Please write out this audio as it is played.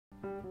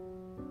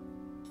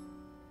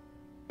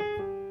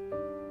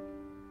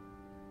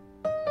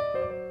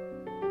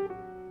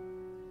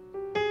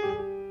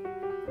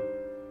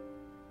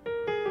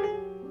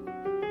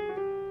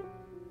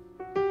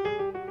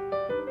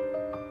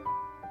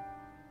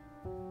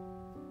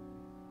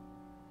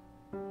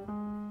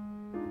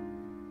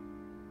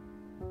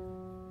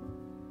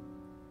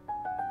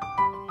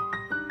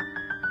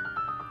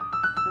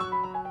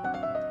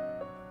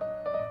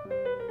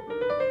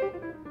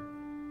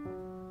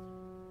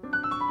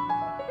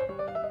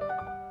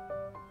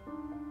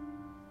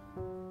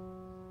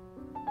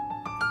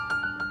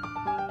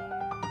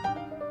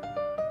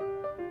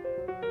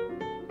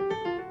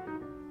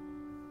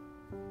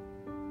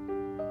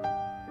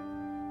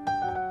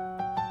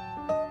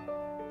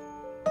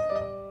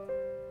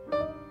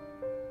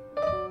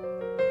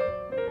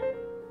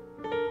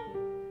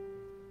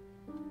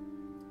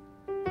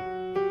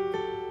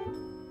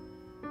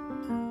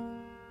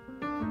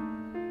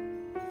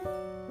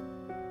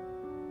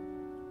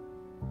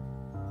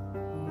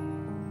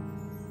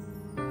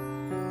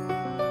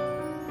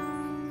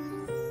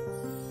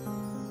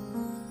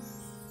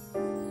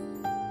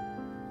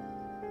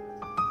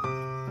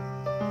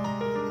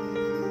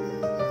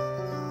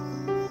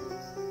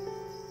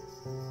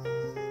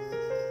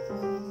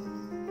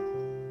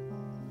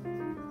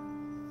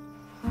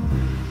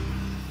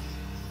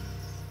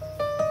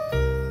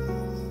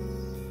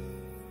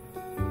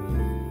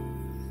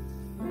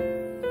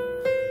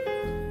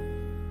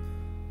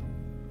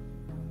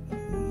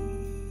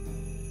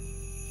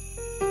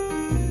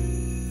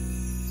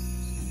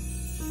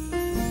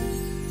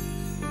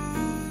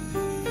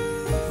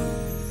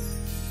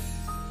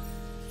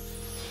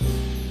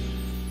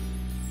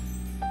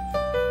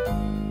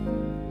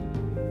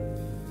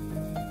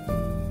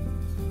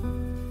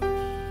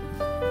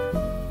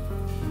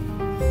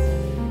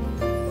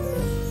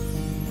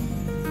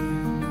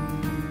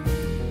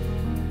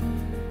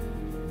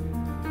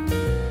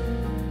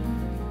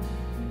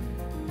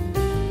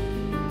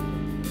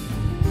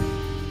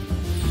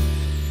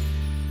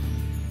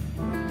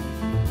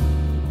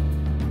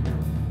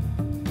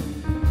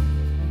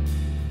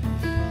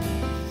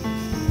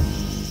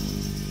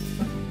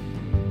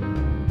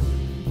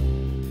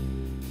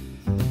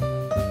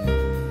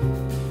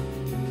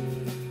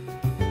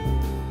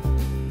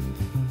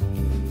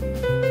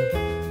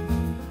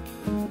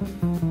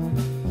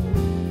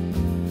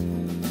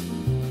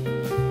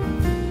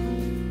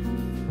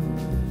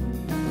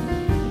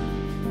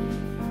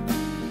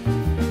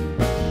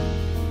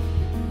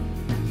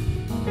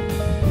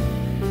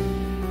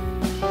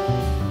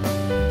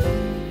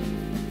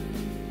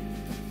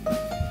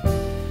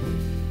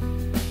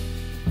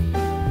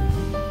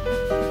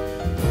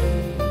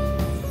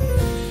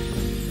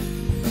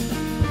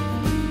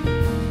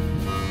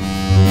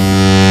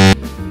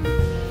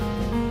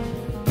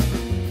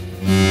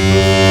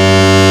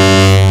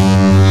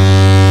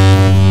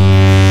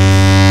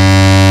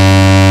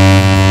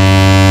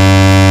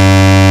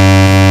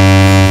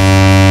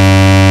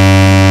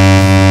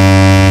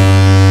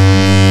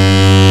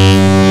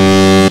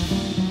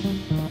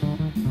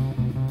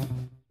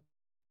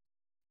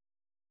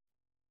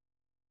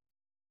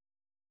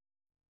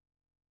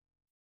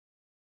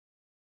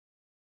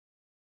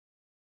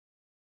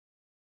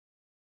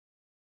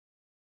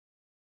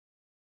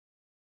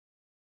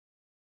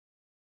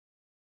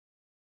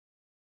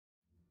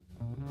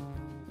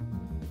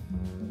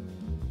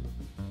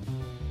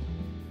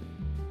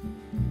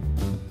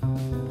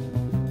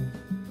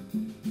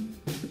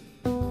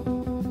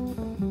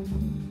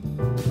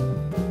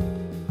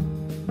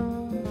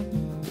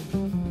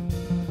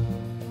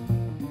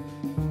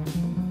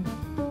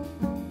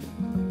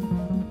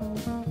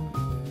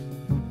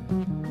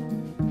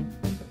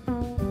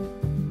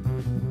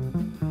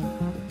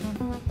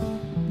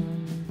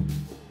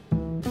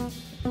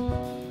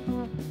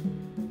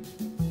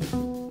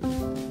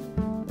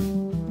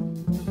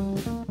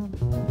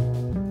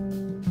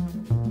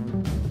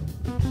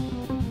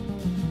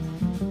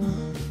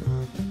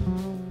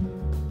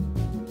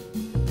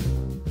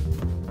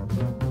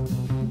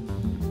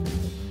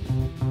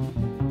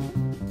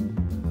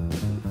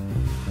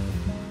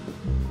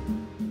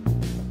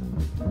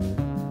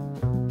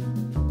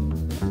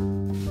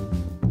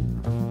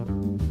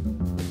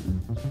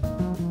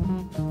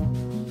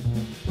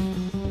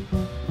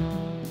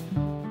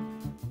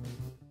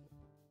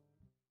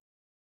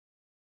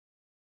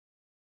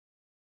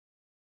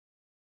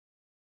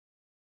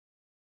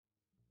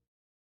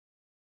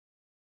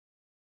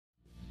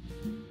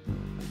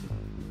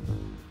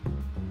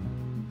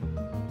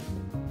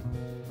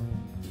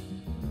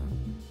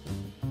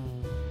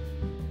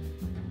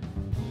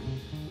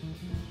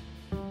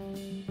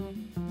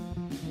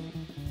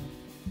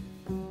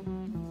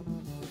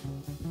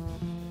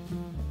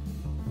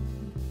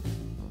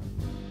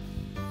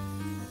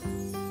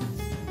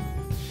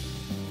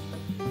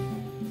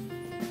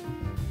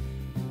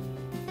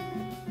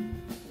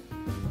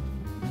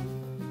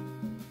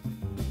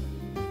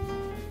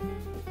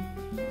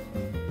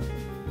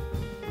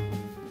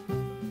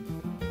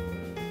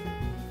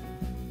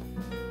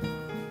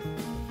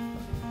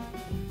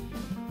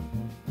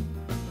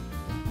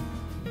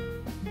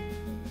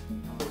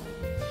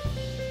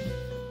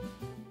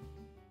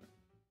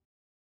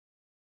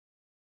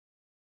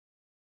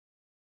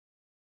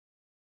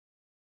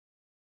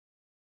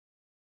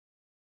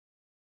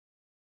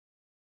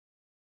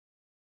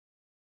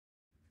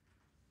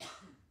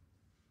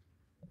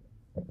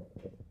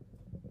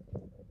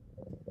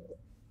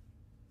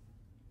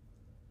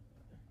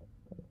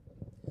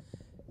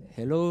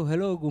Hello,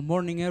 hello, good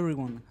morning,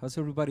 everyone. How's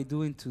everybody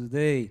doing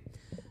today?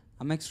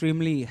 I'm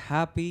extremely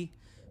happy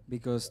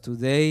because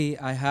today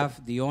I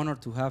have the honor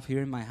to have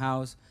here in my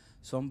house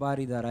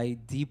somebody that I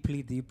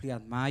deeply, deeply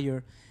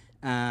admire.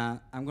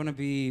 I'm going to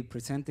be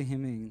presenting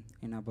him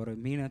in about a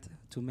minute,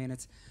 2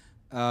 minutes.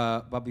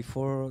 But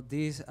before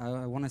this,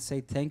 I want to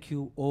say thank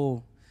you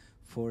all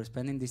for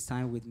spending this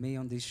time with me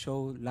on this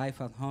show,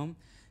 Live at Home,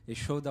 a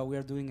show that we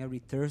are doing every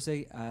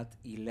Thursday at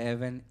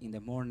 11 in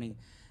the morning.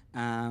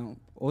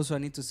 Also, I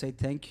need to say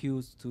thank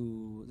you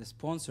to the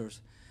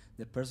sponsors,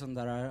 the person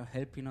that are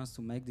helping us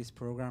to make this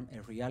program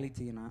a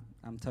reality. And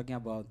I'm talking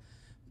about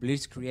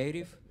Bliss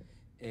Creative.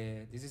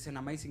 This is an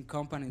amazing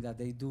company that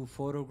they do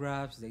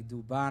photographs, they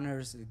do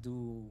banners, they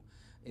do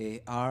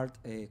art,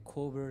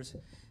 covers,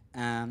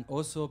 and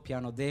also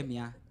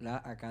Pianodemia, la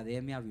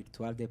Academia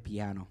Virtual de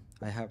Piano.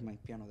 I have my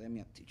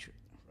Pianodemia t-shirt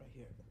right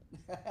here.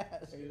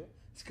 There you go.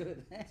 It's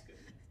good. It's good.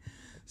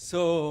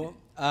 So,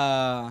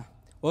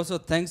 also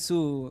thanks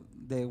to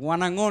the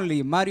one and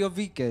only Mario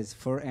Viquez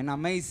for an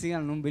amazing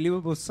and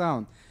unbelievable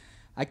sound.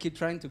 I keep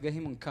trying to get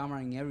him on camera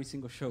in every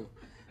single show,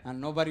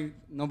 and nobody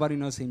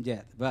knows him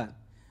yet. But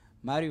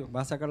Mario,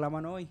 ¿vas a sacar la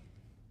mano hoy?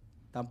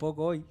 Tampoco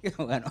hoy.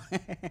 Bueno,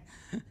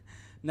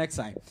 next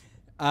time.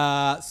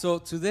 So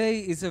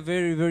today is a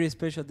very, very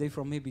special day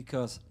for me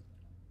because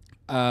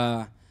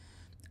I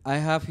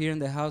have here in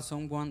the house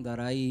someone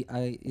that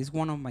I is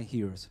one of my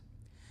heroes.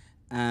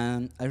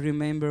 And I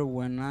remember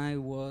when I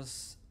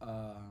was,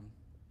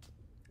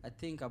 I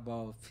think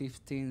about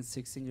 15,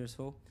 16 years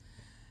old,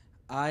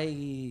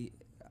 I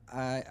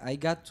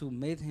got to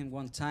meet him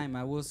one time.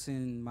 I was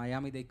in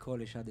Miami-Dade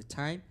College at the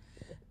time.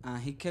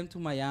 He came to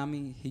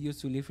Miami. He used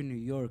to live in New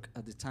York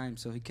at the time.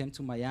 So he came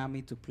to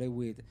Miami to play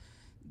with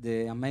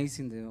the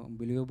amazing, the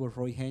unbelievable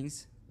Roy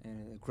Haynes,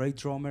 a great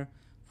drummer.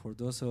 For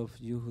those of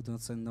you who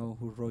don't know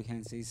who Roy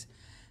Haynes is.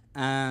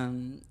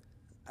 And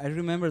I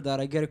remember that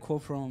I get a call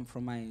from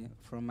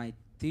my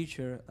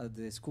teacher at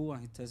the school,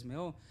 and he tells me,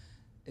 "Oh,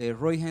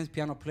 Roy Haynes,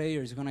 piano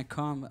player, is gonna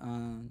come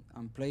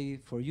and play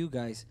for you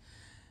guys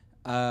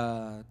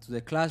to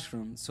the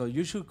classroom. So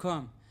you should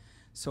come."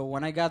 So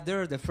when I got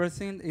there, the first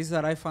thing is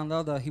that I found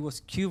out that he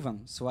was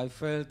Cuban. So I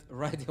felt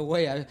right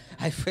away,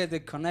 I felt the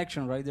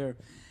connection right there.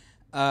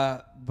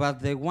 But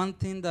the one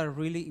thing that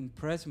really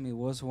impressed me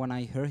was when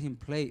I heard him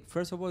play.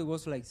 First of all, it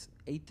was like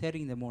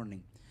 8:30 in the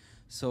morning.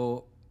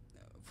 So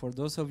for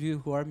those of you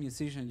who are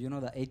musicians, you know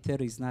that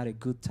 8:30 is not a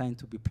good time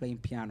to be playing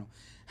piano.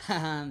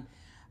 And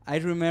I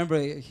remember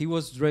he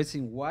was dressed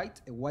in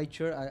white, a white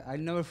shirt. I'll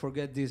never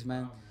forget this,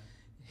 man. Oh, man.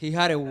 He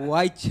had a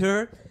white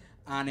shirt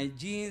and a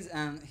jeans,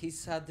 and he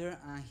sat there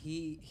and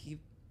he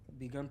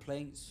began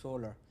playing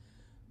Solar.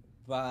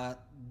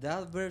 But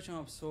that version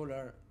of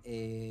Solar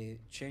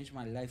changed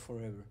my life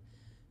forever.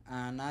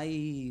 And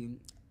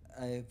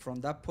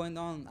from that point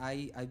on,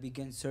 I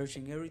began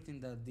searching everything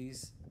that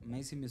this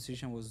amazing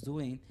musician was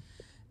doing.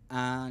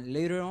 And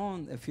later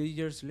on, a few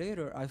years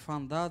later, I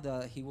found out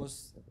that he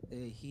was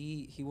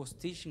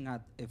teaching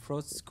at a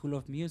Frost School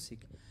of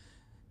Music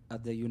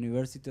at the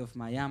University of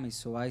Miami.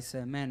 So I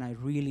said, man, I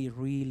really,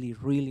 really,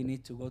 really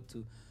need to go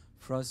to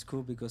Frost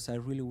School because I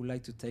really would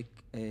like to take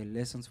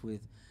lessons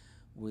with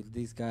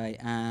this guy.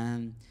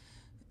 And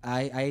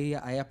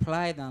I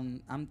applied,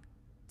 and I'm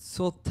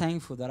so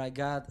thankful that I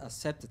got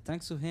accepted.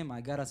 Thanks to him, I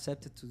got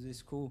accepted to this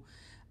school,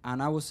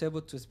 and I was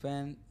able to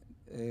spend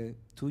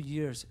 2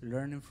 years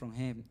learning from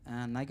him.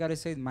 And I gotta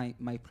say,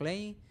 my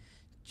playing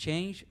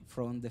changed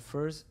from the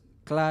first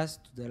class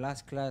to the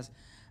last class.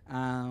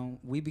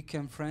 We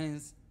became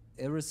friends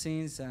ever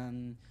since,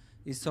 and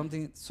it's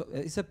something. So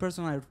it's a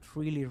person I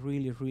really,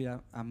 really, really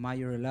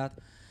admire a lot.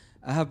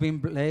 I have been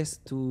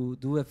blessed to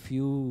do a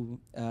few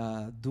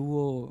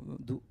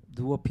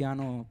duo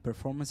piano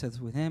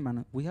performances with him,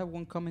 and we have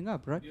one coming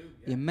up, right?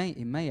 Yeah. In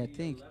May, I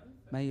think.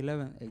 11th? May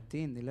 11,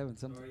 18, 11,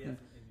 something. Oh,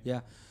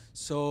 yeah.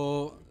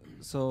 So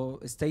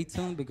stay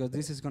tuned because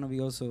this is going to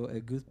be also a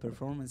good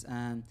performance.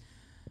 And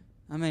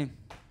I mean,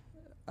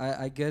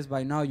 I guess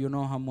by now you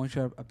know how much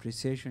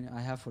appreciation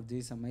I have for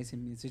this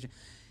amazing musician.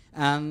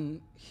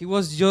 And he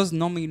was just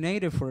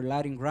nominated for a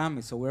Latin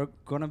Grammy, so we're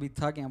going to be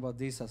talking about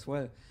this as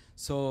well.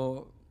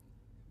 So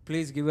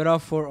please give it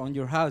up for on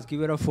your house.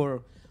 Give it up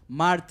for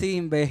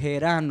Martin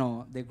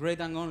Bejerano, the great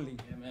and only.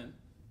 Yeah, man.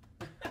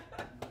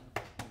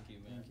 Thank you,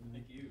 man.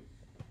 Thank you.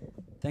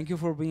 Thank you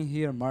for being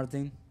here,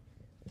 Martin.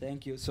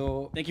 Thank you.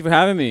 So thank you for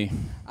having me.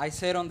 I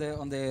said on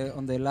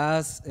the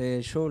last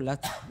show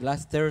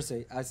last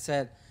Thursday, I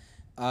said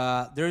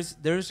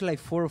there's like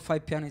 4 or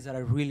 5 pianists that I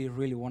really,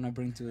 really want to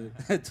bring to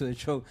to the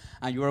show,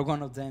 and you are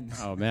one of them.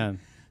 Oh man.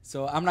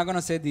 So I'm not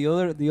gonna say the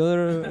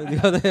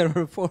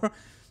other 4.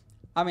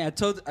 I mean, I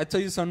told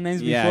you some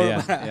names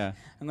before, but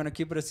I'm gonna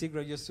keep it a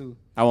secret just to.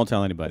 I won't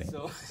tell anybody.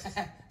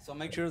 So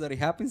make sure that it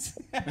happens,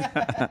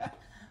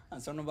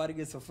 and so nobody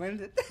gets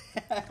offended.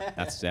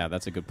 That's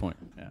a good point.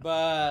 Yeah.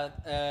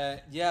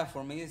 But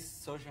for me, it's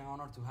such an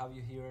honor to have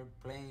you here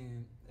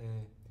playing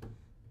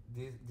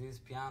this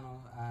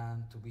piano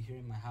and to be here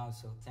in my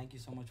house. So thank you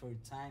so much for your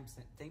time.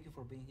 Thank you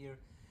for being here.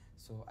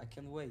 So I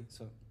can't wait.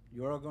 So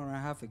You're all gonna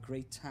have a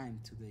great time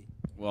today.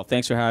 Well,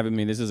 thanks for having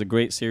me. This is a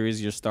great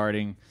series you're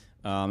starting.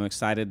 I'm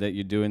excited that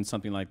you're doing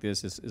something like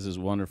this. This is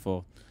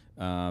wonderful,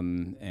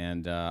 and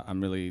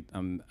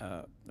I'm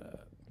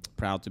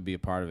proud to be a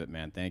part of it,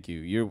 man. Thank you.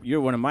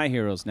 You're one of my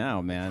heroes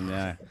now,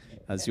 man.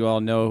 As you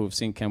all know, who've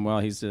seen Kemuel,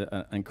 he's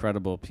an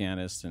incredible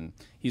pianist, and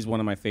he's one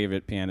of my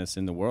favorite pianists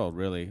in the world,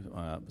 really,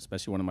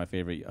 especially one of my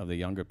favorite of the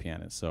younger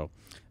pianists. So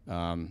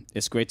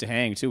it's great to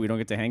hang too. We don't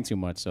get to hang too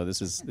much, so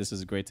this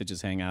is great to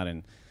just hang out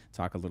and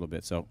talk a little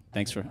bit. So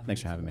thanks for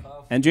having me.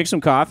 And drink some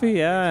coffee,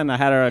 yeah. And I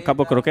had a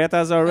couple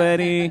croquetas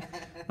already.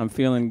 I'm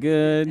feeling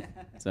good.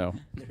 So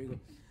There you go.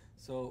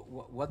 So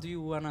what do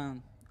you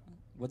wanna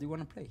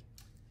play?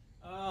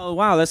 oh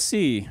wow, let's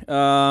see.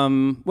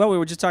 Well, we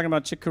were just talking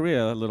about Chick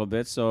Corea a little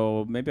bit,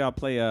 so maybe I'll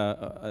play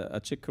a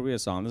Chick Corea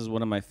song. This is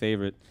one of my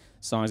favorite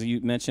songs.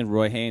 You mentioned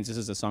Roy Haynes. This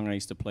is a song I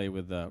used to play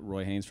with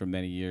Roy Haynes for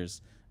many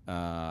years,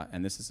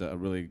 and this is a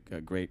really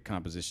great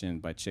composition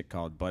by Chick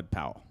called Bud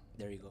Powell.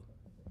 There you go.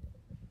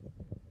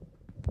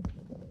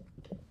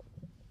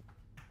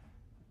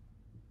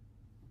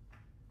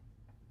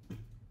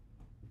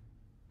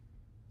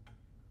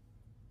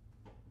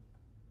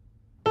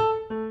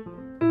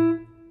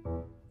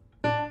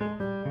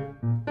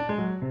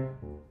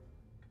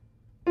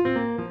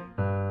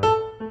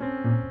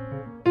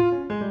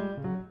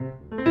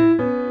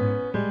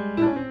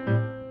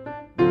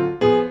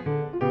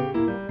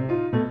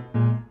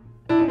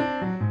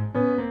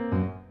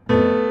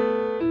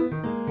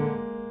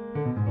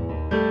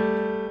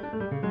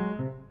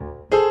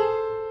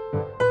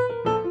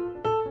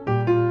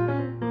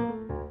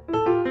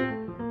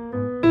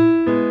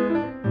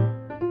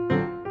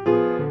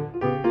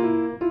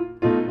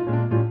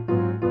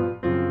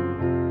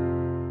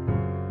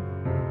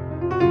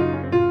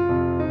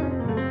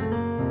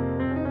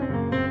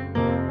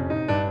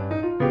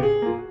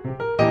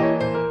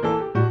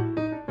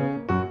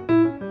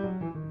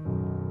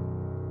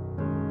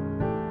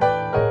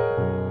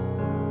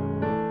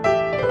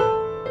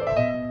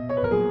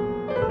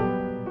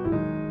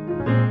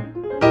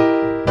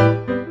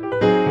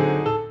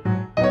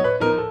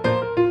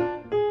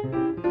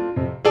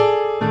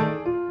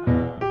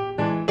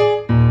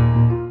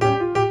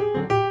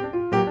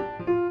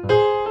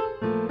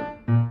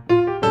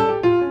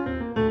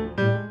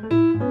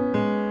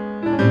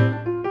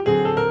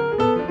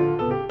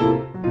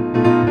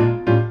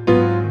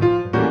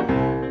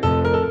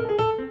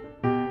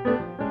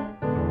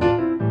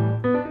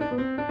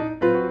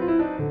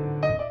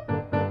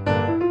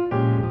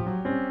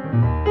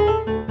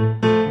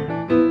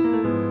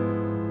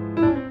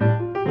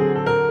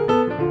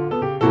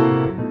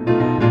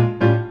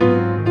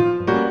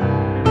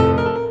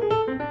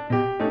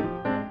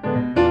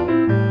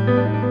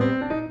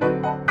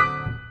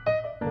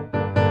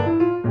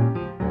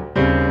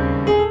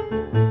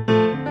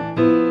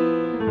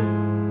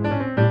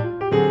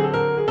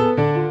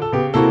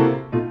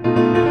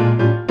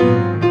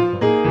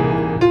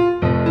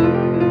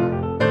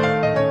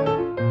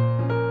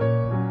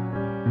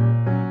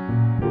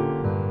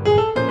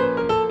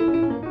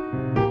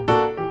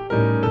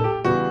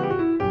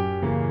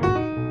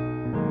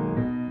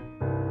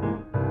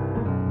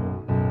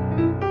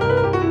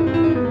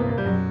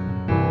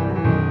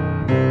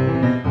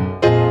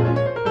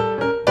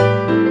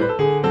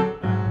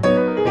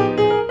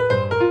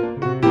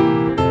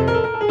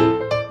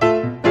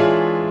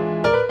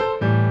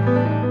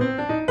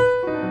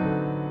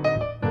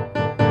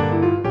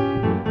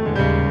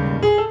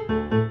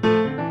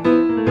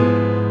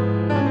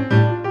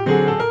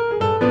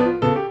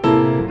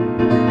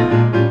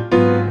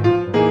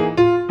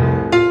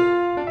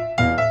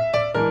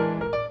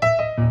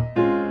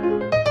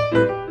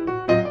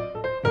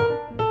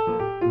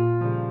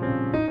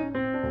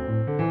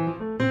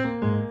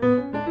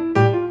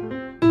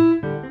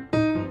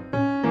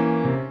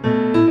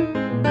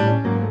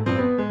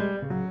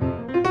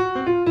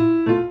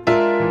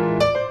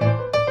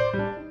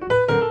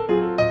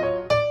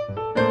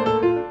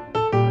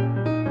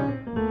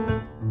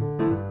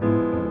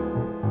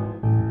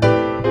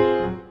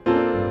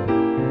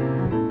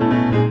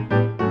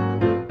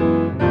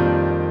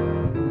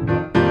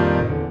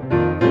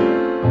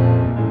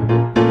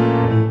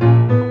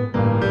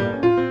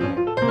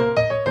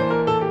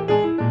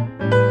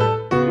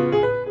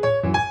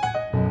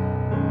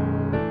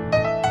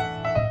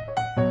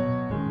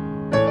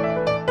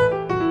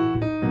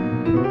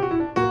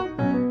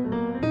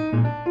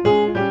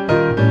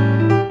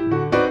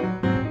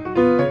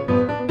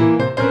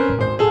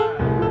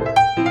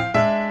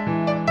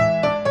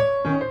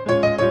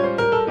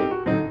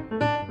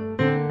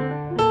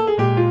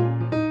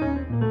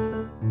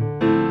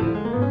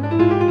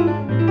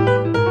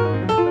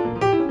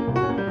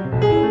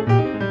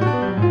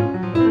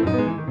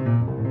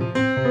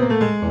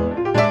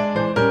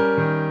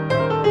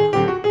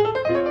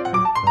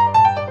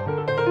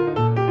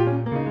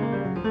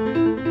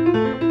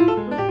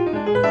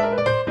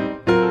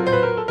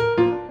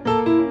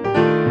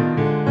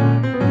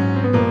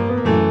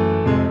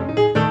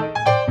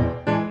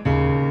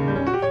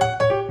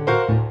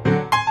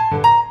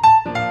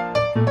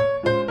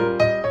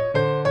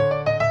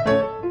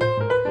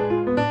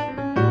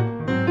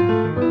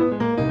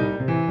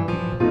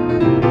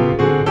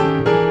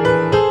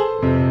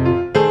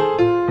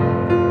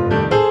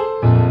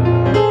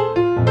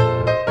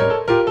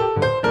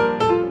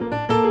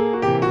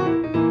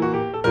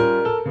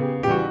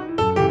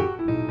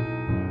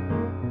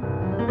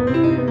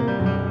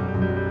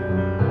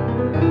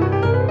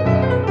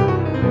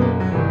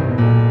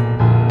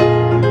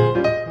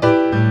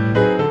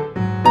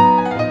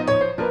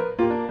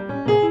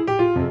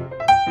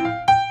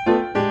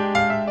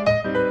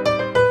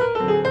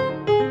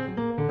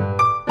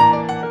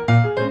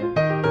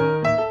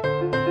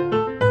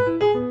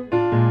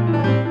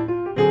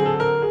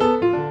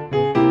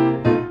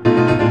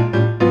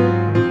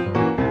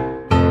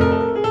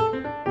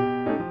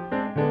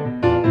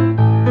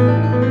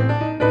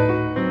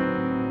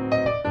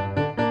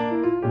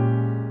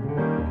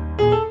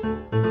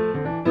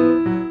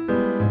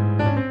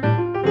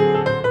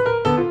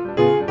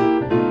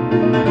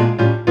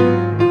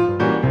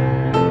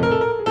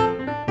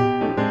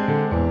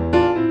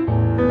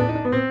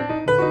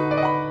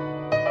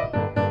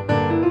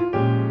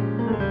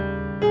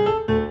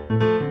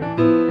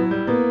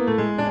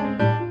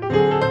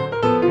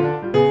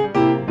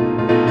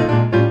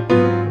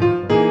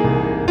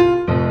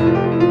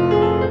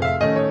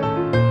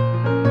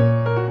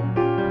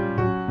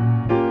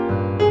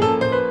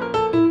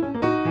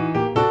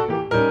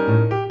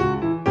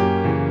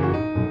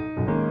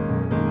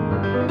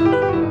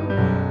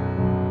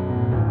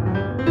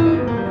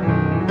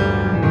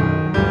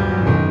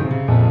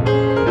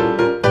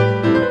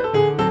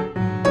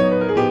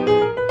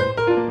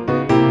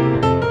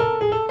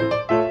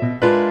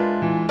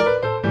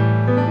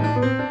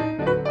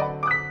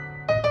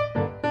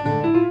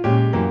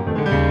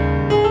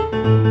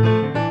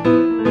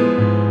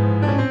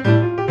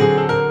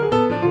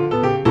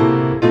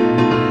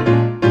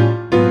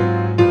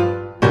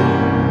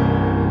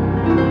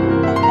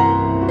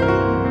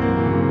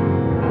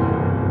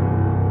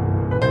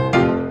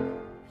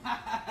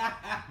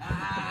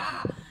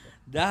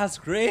 That's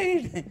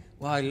great.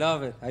 Wow, I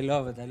love it. I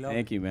love it. I love it.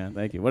 Thank you, man.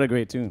 Thank you. What a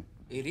great tune.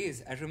 It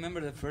is. I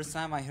remember the first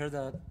time I heard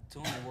that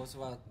tune. It was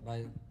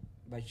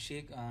by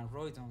Chic and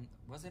Roig.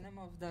 What's the name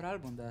of that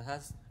album that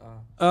has?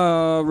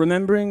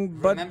 Remembering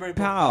Bud Remembering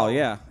Bud Powell. Powell.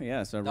 Yeah,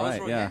 yeah, so That was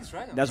right, Roy yeah. Haynes,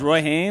 right? That's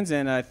Roy Haynes,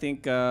 and I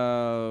think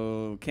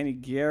Kenny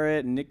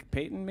Garrett, Nick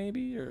Payton,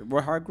 maybe, or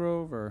Roy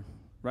Hargrove, or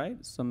right?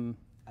 Some.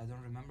 I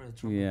don't remember the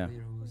trumpet Yeah,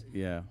 player who was.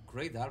 yeah,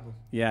 Great album.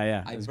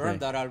 yeah. I it was burned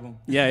great. that album.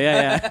 Yeah,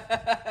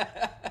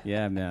 yeah.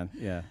 Yeah, man.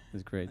 Yeah, it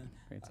was great.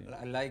 Great tune.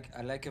 I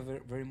like it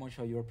very much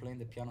how you're playing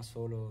the piano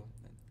solo.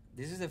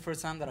 This is the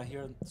first time that I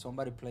hear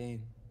somebody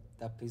playing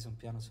that piece on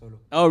piano solo.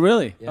 Oh,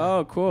 really? Yeah.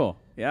 Oh, cool.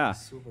 Yeah.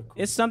 It's super cool.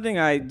 It's something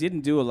I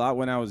didn't do a lot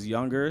when I was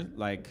younger.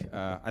 Like,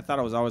 I thought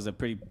I was always a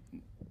pretty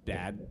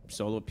bad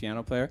solo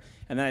piano player.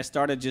 And then I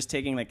started just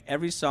taking, like,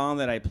 every song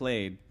that I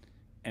played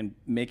and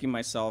making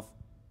myself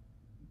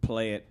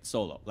play it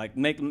solo. Like,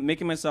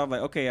 making myself,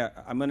 like, okay,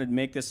 I'm going to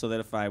make this so that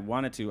if I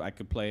wanted to, I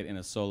could play it in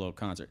a solo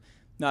concert.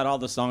 Not all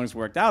the songs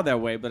worked out that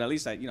way, but at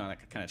least I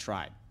kind of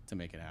tried to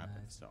make it happen.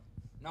 Nice. So.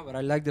 No, but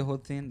I like the whole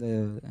thing.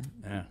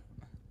 Yeah.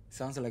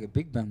 Sounds like a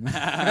big band, man.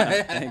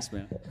 Thanks,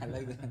 man. I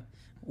like that.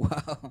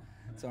 Wow.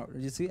 So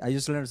you see, I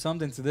just learned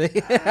something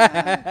today.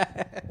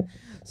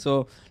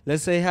 So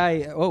let's say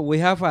hi. Oh, we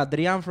have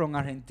Adrián from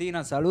Argentina.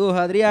 Saludos,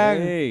 Adrián.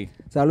 Hey.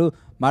 Salud.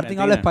 Martin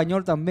habla Argentina.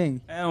 español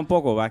también. Un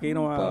poco, aquí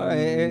no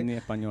hablo ni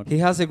español. He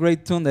has a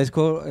great tune that's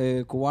called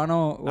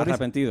Cubano. what is-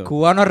 Arrepentido.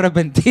 Cubano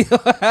Arrepentido.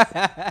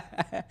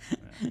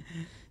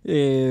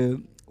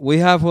 We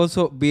have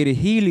also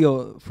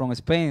Virgilio from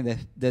Spain,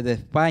 desde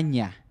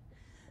España.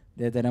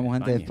 Tenemos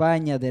gente de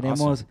España.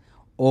 Tenemos Awesome.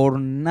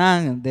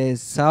 Ornan de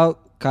South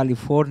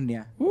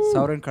California. Woo.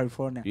 Southern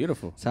California.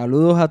 Beautiful.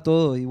 Saludos a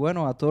todos. Y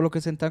bueno, a todos los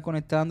que se están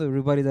conectando.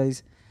 Everybody that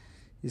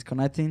is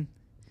connecting.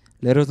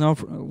 Let us know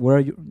where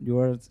you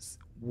are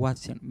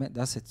watching. Man,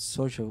 that's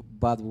such a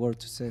bad word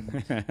to say.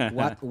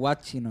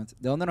 Watching us.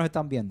 ¿De dónde nos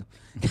están viendo?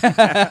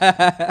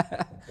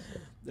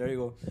 There you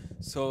go.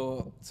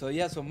 So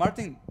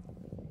Martin,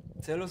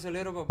 tell us a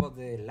little bit about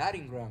the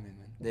Latin Grammy,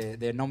 man.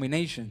 The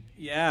nomination.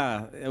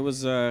 Yeah, it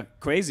was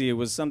crazy. It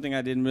was something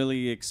I didn't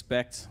really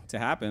expect to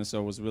happen, so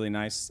it was really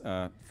nice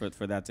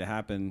for that to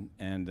happen.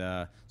 And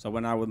so I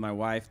went out with my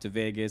wife to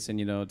Vegas and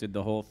did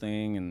the whole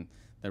thing and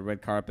the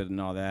red carpet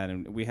and all that,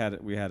 and we had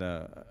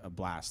a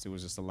blast. It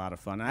was just a lot of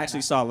fun. I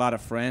actually saw a lot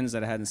of friends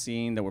that I hadn't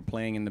seen that were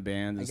playing in the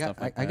band and stuff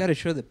like that. I gotta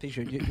show the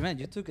picture. You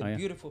took a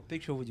beautiful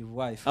picture with your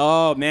wife.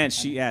 Oh man,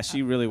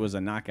 she really was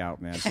a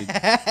knockout, man.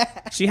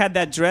 She had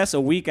that dress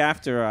a week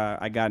after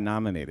I got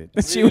nominated.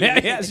 she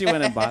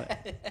went and bought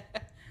it.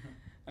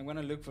 I'm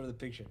gonna look for the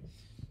picture.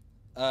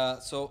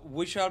 So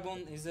which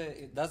album is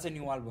that's a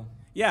new album?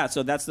 Yeah,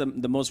 so that's the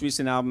most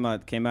recent album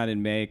that came out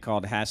in May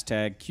called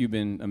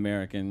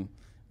 #CubanAmerican.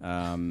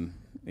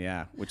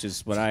 Yeah, which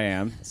is what I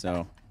am.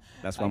 So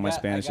that's why my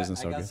Spanish isn't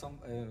so good.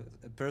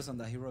 A person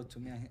that he wrote to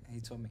me, and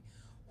he told me,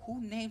 "Who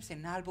names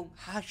an album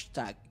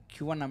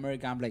Cuban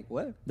American?" I'm like,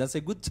 well, that's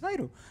a good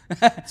title.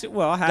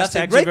 Well, That's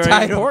a hashtags great are very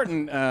title.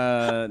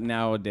 important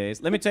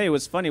nowadays. Let me tell you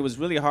what's funny. It was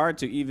really hard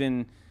to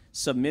even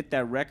submit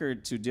that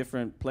record to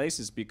different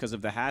places because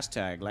of the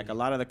hashtag. Like a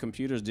lot of the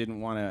computers didn't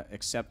want to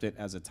accept it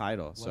as a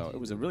title. So it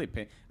was a really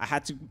pain. I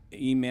had to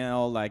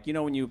email, like,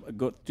 when you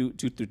go through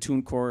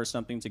TuneCore or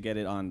something to get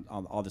it on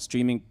all the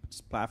streaming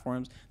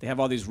platforms, they have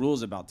all these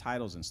rules about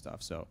titles and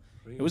stuff. So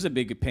it was a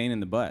big pain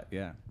in the butt,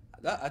 yeah.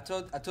 I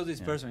told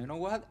this person, you know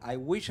what? I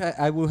wish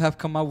I would have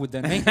come up with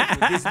the name.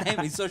 With this name,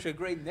 it's such a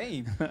great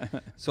name.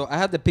 So I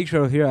have the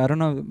picture here. I don't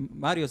know,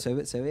 Mario, ¿se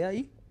ve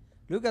ahí?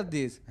 Look at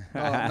this.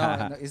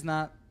 No, it's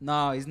not.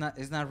 No, it's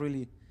not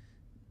really.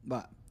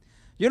 But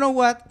you know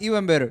what?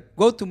 Even better.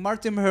 Go to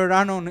Martin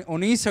Bejerano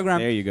on Instagram.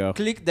 There you go.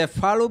 Click the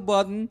follow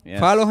button. Yes.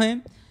 Follow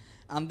him,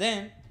 and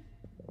then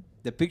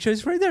the picture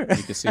is right there.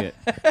 You can see it.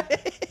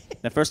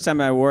 The first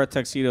time I wore a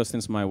tuxedo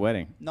since my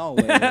wedding. No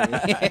way.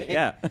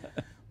 Yeah.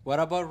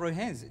 What about Roy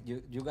Haynes?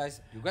 You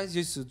guys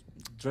used to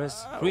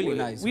dress really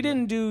nice. We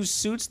didn't do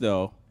suits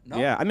though. No?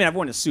 Yeah, I mean, I've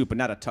worn a suit, but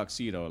not a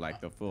tuxedo,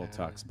 like the full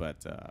tux.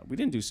 But we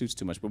didn't do suits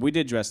too much. But we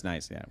did dress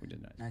nice. Yeah, we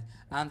did nice.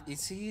 And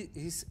is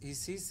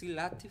he still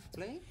active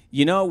playing?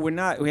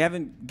 We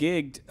haven't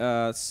gigged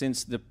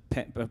since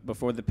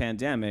before the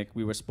pandemic.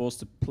 We were supposed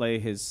to play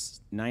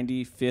his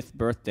 95th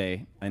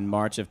birthday in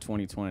March of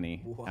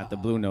 2020 at the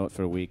Blue Note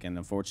for a week, and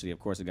unfortunately, of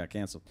course, it got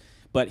canceled.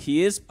 But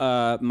he is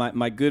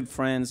my good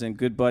friends and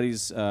good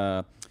buddies.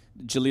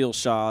 Jaleel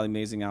Shaw, the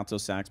amazing alto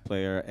sax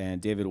player, and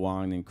David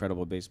Wong, the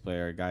incredible bass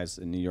player, guys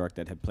in New York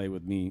that had played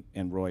with me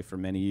and Roy for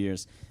many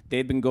years.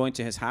 They'd been going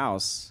to his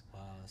house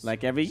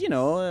like every,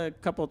 a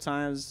couple of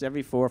times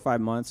every 4 or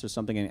 5 months or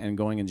something, and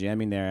going and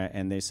jamming there.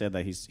 And they said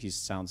that he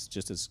sounds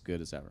just as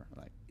good as ever.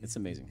 Like, it's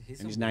amazing.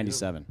 And he's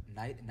 97.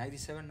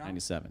 97 now?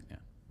 97, yeah.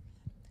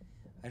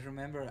 I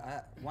remember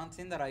one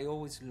thing that I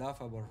always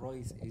love about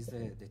Roy is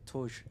the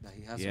touch that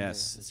he has.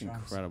 Yes, on the it's drums.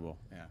 incredible.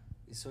 Yeah.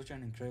 It's such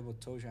an incredible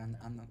touch, and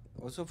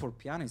also for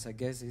pianists, I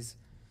guess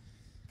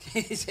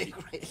He's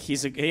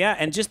a great. Yeah,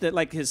 and just that,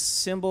 like his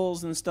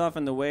cymbals and stuff,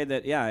 and the way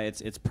that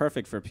it's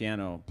perfect for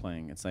piano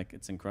playing. It's like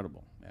it's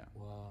incredible. Yeah,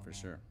 Wow, for man.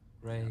 sure.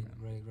 Great, Yeah,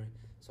 great, great.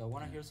 So I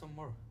want to hear some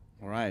more.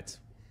 All right,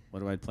 what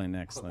do I play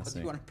next? What Let's do see.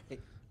 you want to play?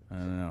 I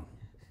don't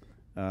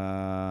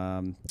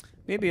know.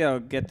 Maybe I'll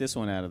get this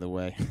one out of the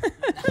way.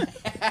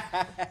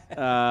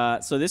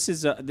 So this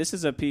is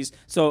a piece.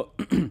 So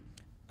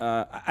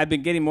I've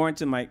been getting more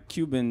into my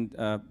Cuban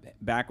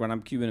background.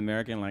 I'm Cuban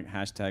American, like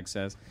hashtag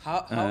says.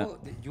 How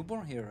you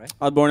born here, right?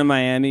 I was born in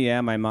Miami.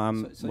 Yeah, my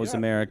mom So was you're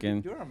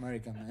American. You're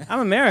American, man. I'm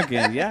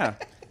American. Yeah.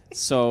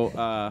 So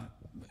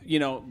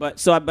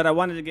but I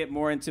wanted to get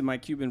more into my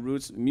Cuban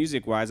roots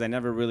music-wise. I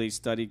never really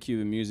studied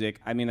Cuban music.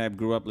 I mean, I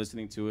grew up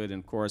listening to it,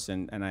 of course,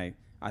 and I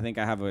think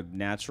I have a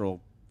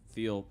natural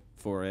feel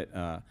for it.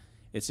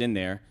 It's in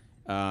there.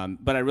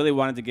 But I really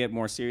wanted to get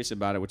more serious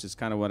about it, which is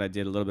kind of what I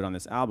did a little bit on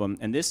this album.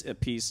 And this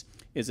piece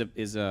is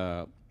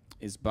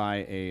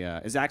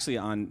actually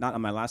on, not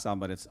on my last album,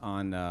 but it's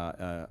on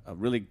a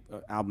really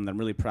album that I'm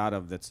really proud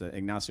of. That's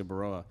Ignacio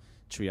Berroa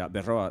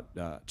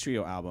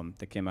trio album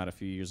that came out a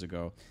few years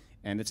ago.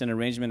 And it's an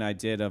arrangement I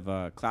did of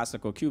a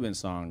classical Cuban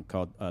song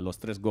called Los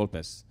Tres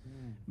Golpes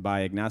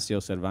by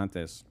Ignacio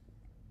Cervantes,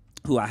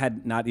 who I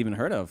had not even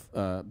heard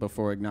of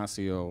before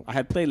Ignacio. I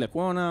had played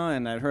Lecuona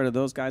and I'd heard of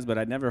those guys, but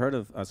I'd never heard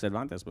of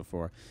Cervantes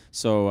before.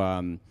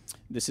 So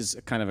this is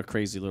kind of a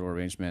crazy little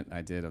arrangement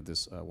I did of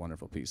this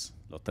wonderful piece,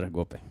 Los Tres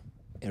Golpes.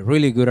 A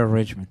really good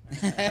arrangement.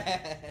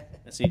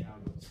 Let's see how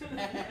it goes.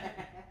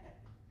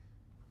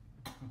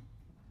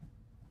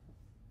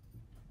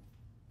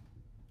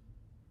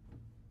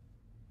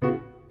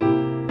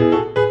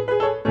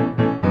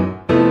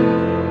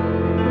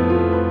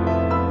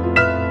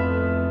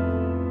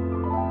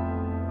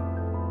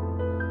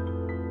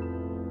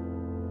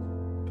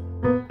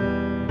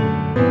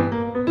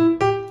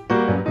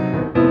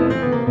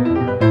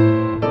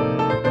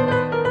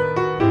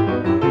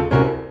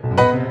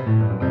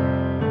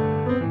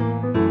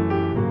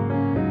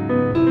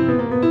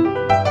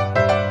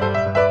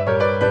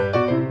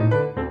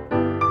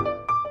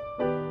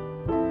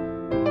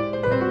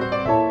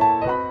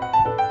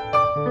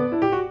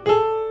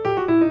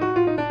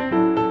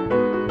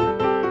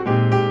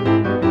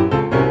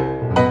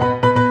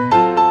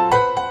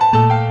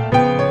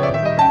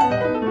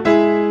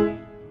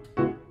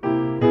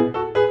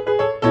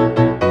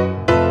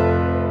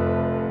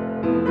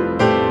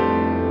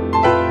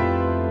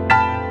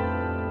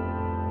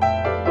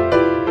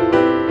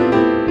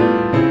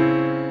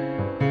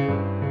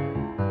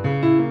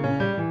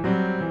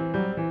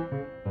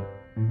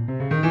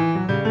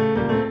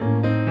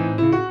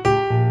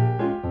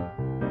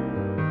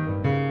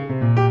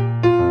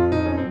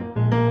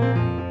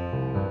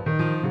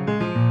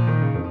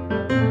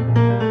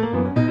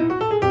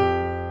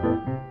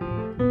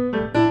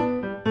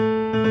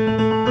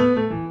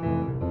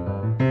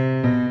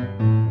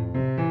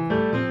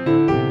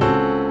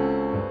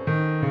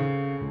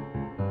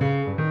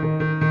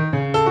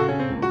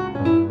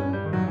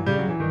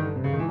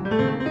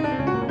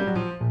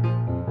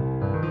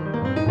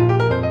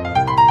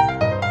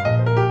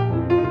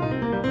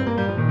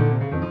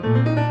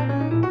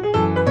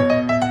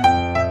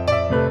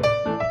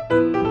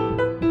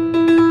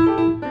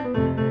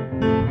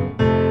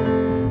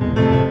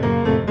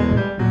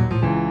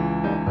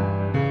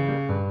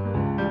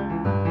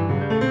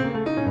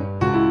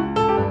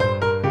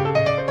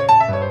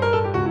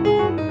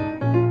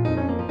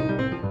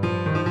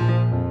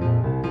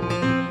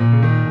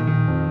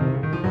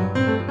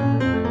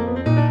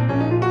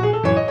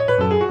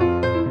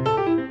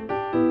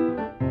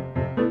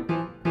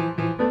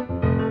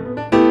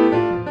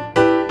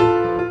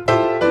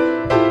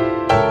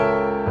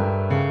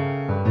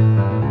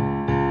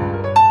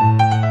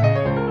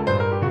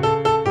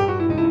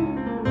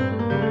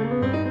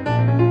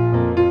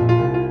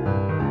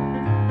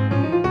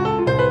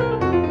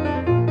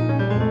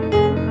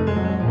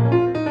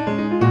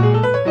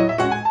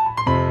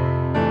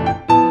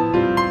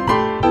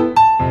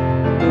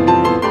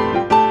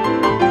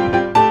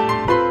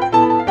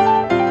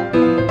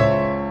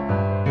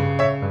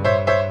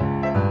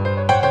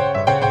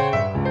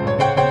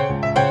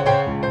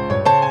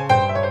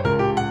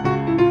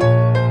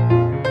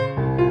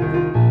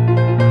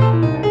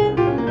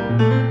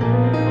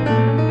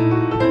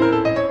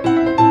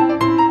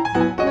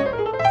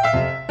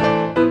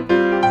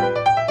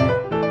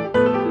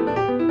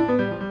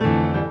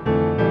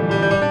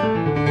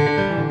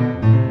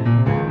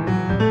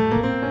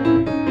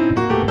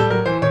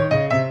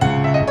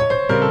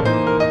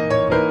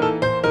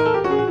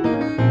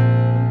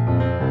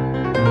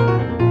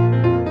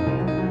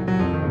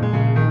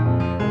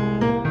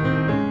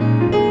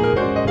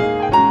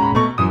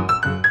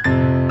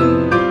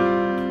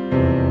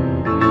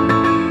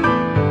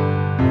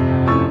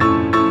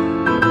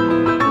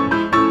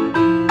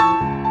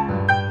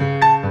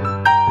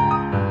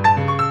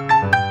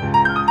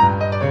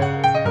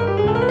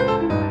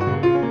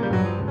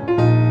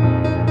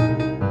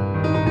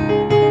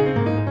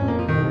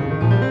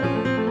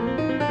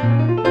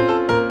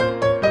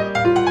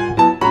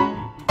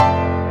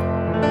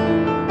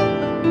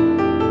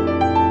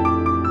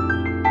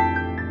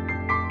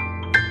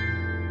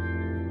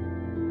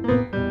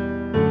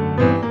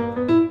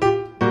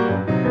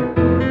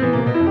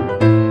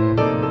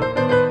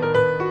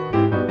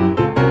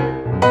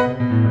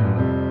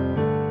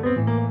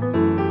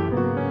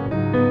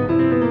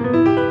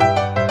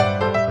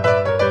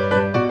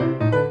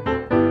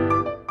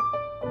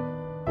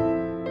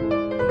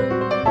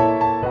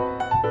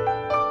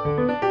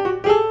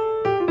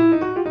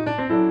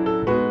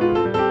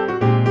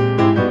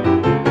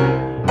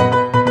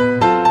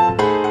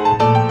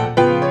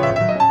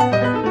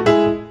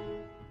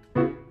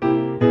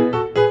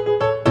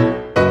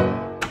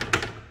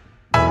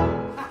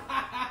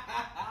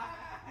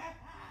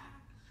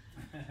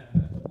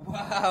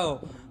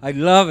 Wow, I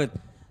love it.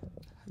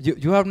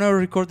 You have never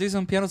recorded this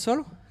on piano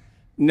solo?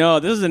 No,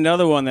 this is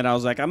another one that I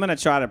was like, I'm gonna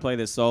try to play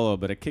this solo,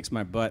 but it kicks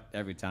my butt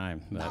every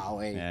time. But, No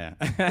way. Yeah.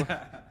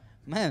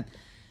 Man,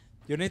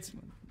 you need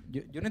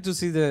to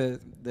see the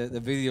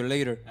video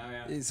later. Oh,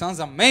 yeah. It sounds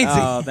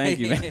amazing. Oh, thank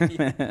you,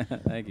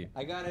 man. Thank you.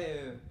 I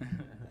gotta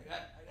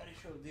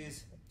show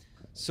this.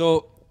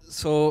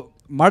 So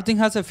Martin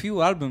has a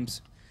few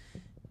albums,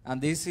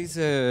 and this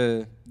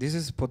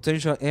is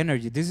Potential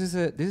Energy. This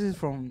is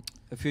from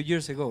a few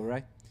years ago,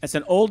 right? It's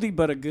an oldie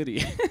but a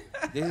goodie.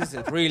 This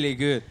is really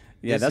good.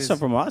 Yeah, This that's is-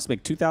 from us,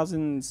 like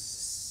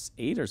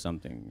 2008 or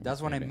something.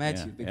 That's when I maybe. met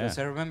Yeah, you, because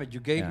yeah. I remember you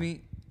gave Yeah.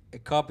 me a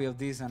copy of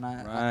this, and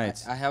Right.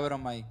 I have it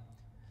on my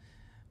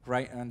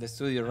right on the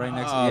studio right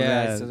next. Oh,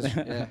 Yeah,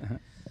 man.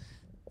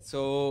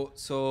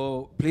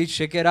 so please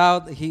check it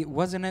out. He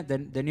wasn't it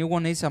the new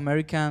one is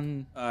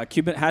American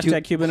Cuban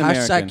hashtag Cuban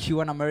American. hashtag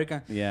Cuban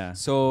American. Yeah.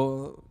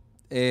 So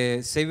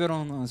save it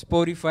on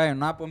Spotify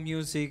and Apple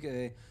Music.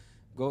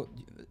 Go.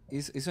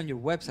 It's on your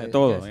website. I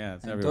Todo, guess. yeah,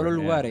 it's En everywhere.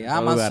 todos Yeah,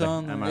 lugares. todo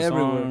lugares. Amazon,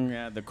 everywhere.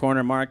 Yeah, the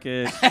corner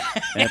market,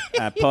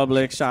 at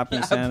Publix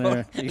shopping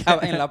center,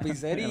 En la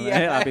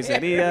pizzería. La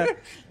pizzería,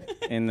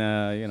 in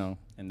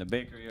in the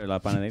bakery or la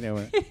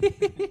panaderia.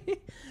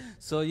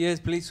 So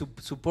yes, please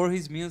support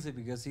his music,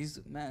 because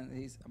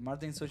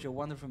Martin's such a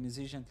wonderful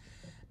musician,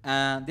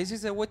 and this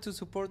is a way to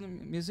support the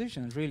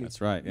musicians. Really, That's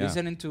right. Yeah.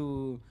 Listening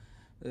to,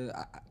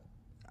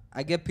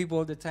 I get people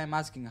all the time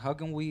asking, "How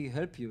can we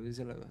help you?" Is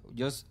it like,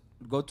 just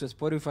go to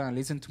Spotify and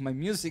listen to my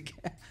music.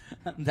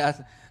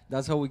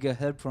 That's how we get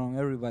help from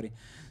everybody.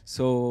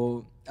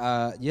 So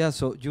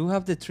so you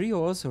have the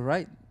trio also,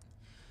 right?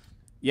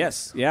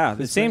 Yes, yeah.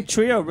 The same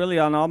trio really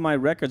on all my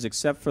records,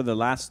 except for the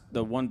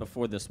one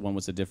before this one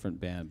was a different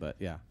band, but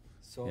yeah.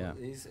 So Yeah.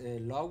 is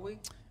Ludwig?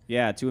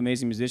 Yeah, two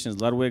amazing musicians,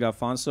 Ludwig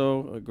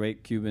Alfonso, a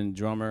great Cuban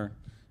drummer,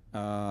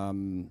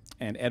 and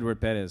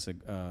Edward Perez,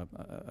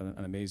 an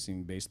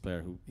amazing bass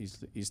player who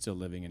he's still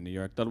living in New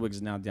York. Ludwig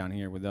is now down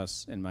here with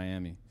us in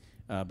Miami.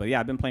 But yeah,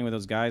 I've been playing with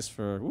those guys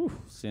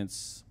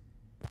since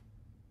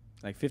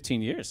like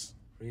 15 years.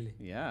 Really?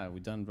 Yeah,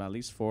 we've done at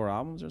least 4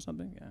 albums or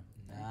something. Yeah.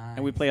 Nice.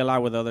 And we play a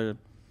lot with other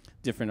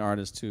different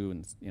artists too,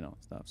 and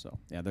stuff. So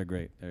yeah, they're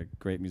great. They're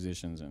great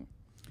musicians, and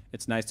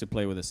it's nice to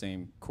play with the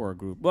same core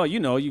group. Well,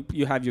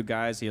 you have your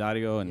guys,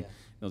 Hilario, and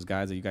those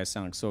guys that you guys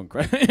sound so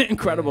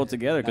incredible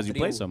together because you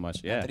play so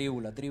much. Yeah.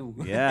 La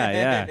tribu.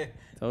 Yeah,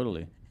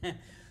 totally.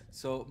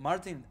 So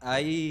Martin,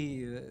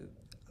 I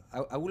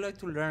would like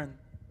to learn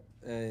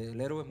a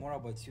little bit more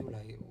about you.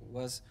 Like,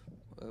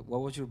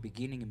 what was your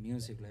beginning in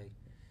music? Like,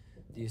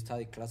 do you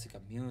study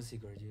classical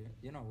music, or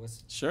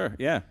what's? Sure,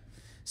 yeah.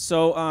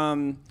 So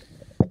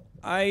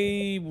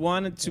I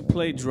wanted to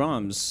play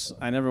drums.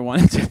 I never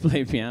wanted to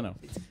play piano.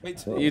 Me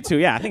too. You too,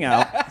 yeah. I think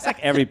it's like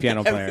every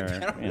piano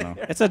player.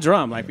 It's a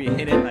drum. Like we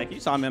hit it. Like you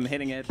saw him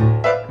hitting it.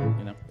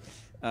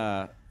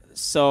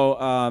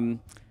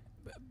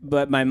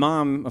 But my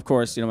mom, of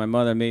course, my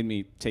mother made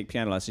me take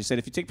piano lessons. She said,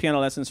 if you take piano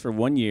lessons for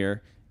 1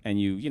 year and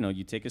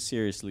you take it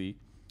seriously,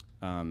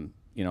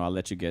 I'll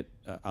let you get.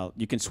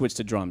 You can switch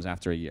to drums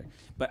after a year.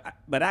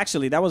 But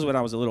actually, that was when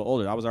I was a little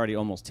older. I was already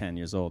almost 10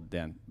 years old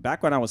then.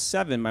 Back when I was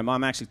 7, my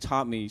mom actually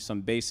taught me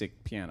some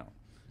basic piano,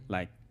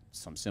 like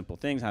some simple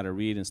things, how to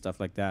read and stuff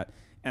like that.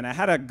 And I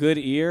had a good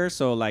ear,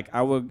 so like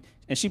I would.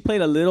 And she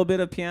played a little bit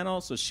of piano,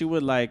 so she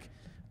would like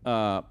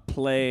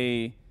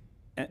play.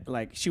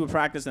 Like she would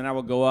practice, and I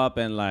would go up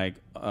and like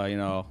I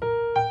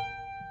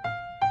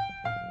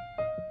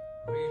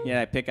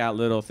pick out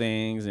little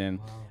things, and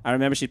I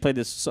remember she played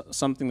this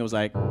something that was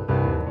like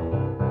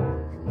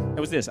it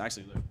was this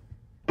actually. Look.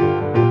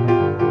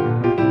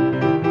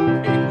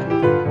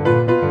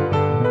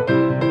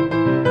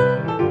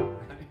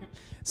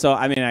 So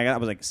I mean, I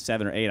was like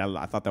 7 or 8.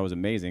 I thought that was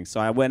amazing. So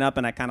I went up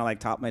and I kind of like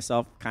taught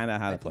myself kind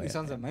of how to play. It It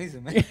sounds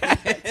amazing, man.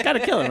 it's kind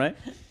of killer, right?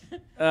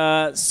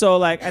 So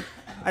like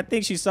I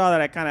think she saw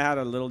that I kind of had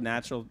a little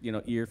natural,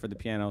 ear for the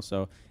piano.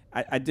 So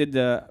I did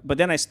but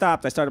then I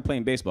stopped. I started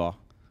playing baseball,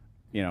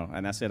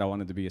 and I said I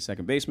wanted to be a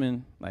second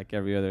baseman like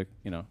every other,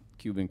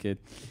 Cuban kid.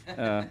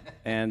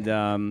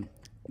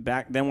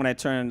 Back then when I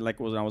turned,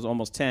 when I was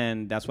almost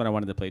 10, that's when I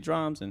wanted to play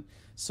drums. And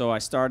so I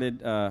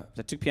started, I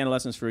took piano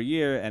lessons for a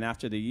year. And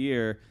after the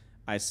year,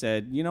 I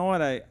said, you know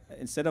what,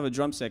 instead of a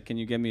drum set, can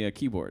you get me a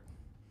keyboard?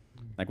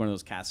 Like one of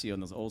those Casio,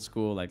 and those old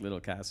school, like little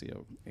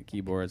Casio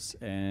keyboards.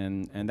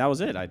 And that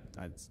was it. I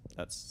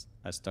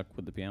stuck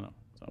with the piano.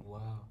 So.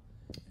 Wow.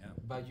 Yeah.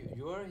 But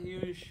you are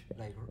huge,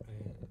 like,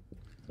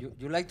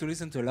 you like to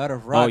listen to a lot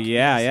of rock. Oh,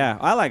 yeah, music. yeah.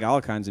 I like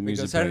all kinds of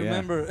music. Because I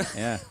remember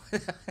Yeah.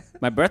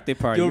 My birthday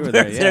party, your you were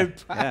birthday there.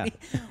 Yeah. party.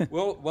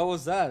 Well, what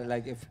was that?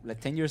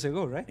 Like 10 years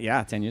ago, right?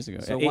 Yeah, 10 years ago.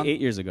 So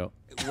 8 years ago.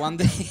 One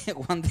day.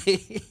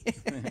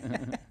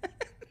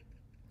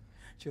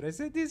 Should I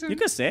say this? You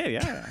could say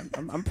it, yeah.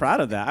 I'm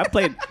proud of that.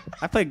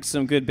 I played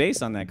some good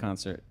bass on that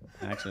concert,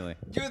 actually.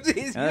 You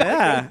did?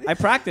 Yeah, I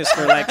practiced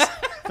for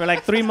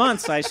like 3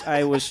 months.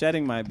 I was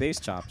shedding my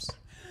bass chops.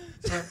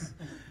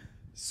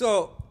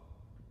 So,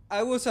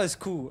 I was at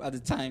school at the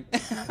time.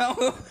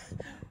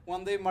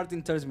 one day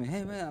Martin tells me,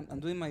 "Hey man, I'm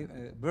doing my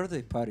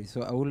birthday party, so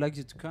I would like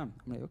you to come."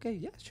 I'm like, "Okay,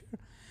 yeah, sure."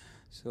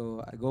 So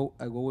I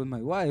go with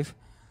my wife,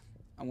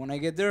 and when I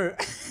get there,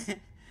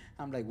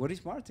 I'm like, "What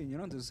is Martin?" You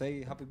know, to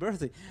say happy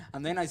birthday.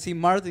 And then I see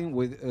Martin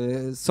with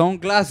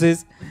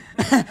sunglasses.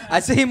 I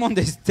see him on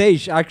the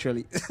stage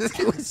actually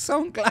with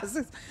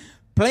sunglasses,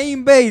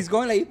 playing bass,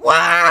 going like,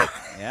 "Wow!"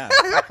 Yeah.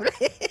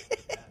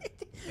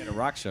 At a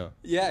rock show.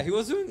 Yeah, he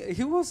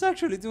was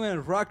actually doing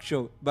a rock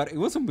show, but it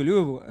was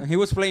unbelievable. And he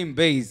was playing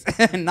bass,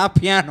 not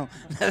piano.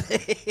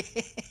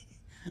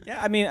 Yeah,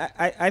 I mean,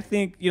 I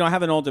think, you know, I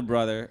have an older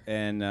brother,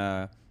 and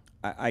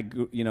I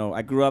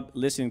grew up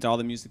listening to all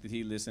the music that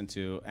he listened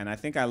to, and I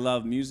think I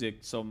love music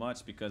so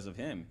much because of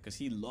him, because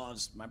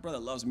my brother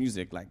loves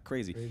music like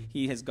crazy. Really?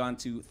 He has gone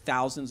to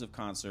thousands of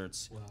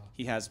concerts. Wow.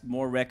 He has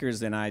more records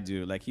than I do.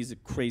 Like, he's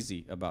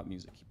crazy about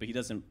music, but he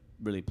doesn't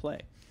really play.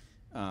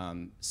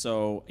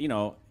 So, you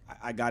know,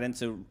 I got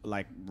into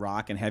like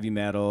rock and heavy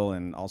metal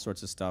and all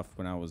sorts of stuff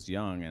when I was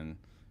young, and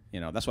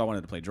you know, that's why I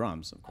wanted to play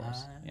drums, of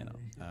course. You know,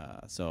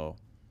 so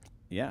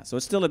yeah, so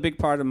it's still a big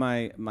part of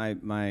my,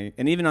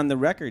 and even on the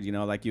record, you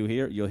know, like you'll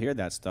hear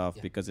that stuff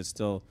because it's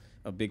still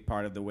a big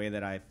part of the way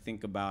that I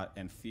think about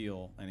and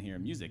feel and hear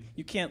music.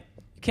 You can't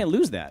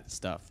lose that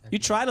stuff. You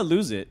try to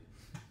lose it.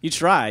 You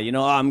try, you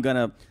know,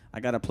 I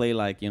gotta play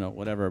like, you know,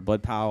 whatever,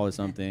 Bud Powell or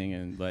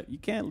something, but you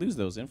can't lose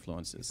those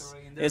influences.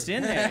 It's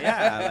in there,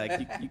 yeah. Like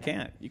you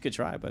can't. You could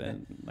try, but it's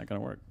not gonna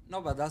work.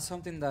 No, but that's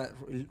something that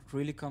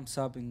really comes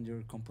up in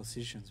your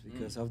compositions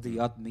because of the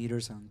odd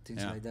meters and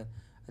things like that.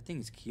 I think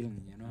it's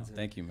killing, you know. Oh,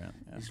 thank you, man.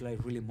 Yeah. It's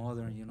like really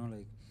modern, you know,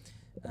 like.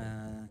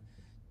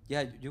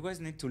 Yeah, you guys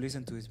need to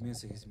listen to his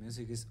music. His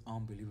music is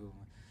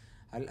unbelievable.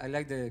 I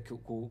like the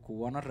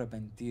Cubano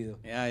Arrepentido.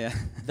 Yeah.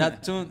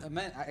 That tune,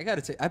 man, I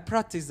gotta say, I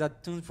practiced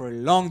that tune for a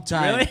long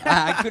time. Really?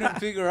 I couldn't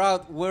figure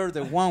out where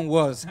the one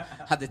was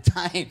at the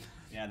time.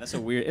 Yeah, it's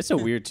a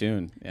weird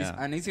tune. Yeah.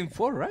 And it's in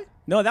 4, right?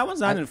 No, that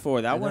one's not in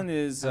 4. That one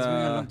is, that's been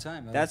a long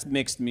time. That's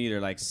mixed meter,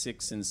 like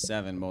 6 and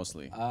 7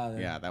 mostly.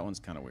 Yeah, that one's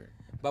kind of weird.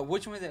 But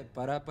which one is that?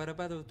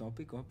 Don't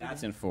pick up.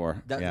 That's in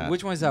 4.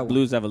 Which one is that one?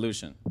 Blues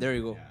Evolution. There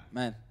you go,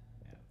 man.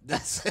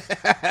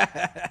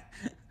 Yeah.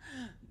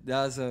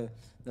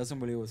 That's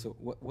unbelievable. So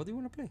what do you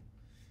want to play?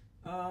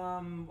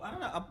 I don't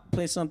know. I'll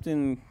play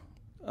something.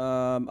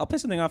 I'll play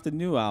something off the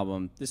new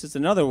album. This is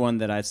another one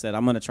that I said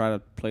I'm going to try to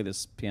play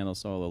this piano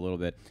solo a little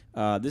bit.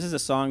 This is a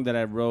song that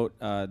I wrote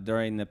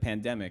during the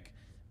pandemic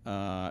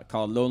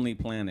called Lonely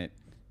Planet.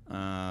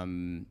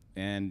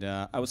 And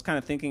I was kind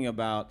of thinking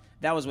about,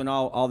 that was when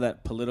all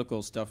that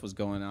political stuff was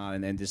going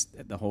on, and just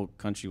the whole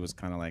country was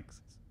kind of like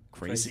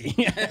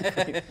crazy.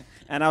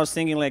 And I was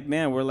thinking like,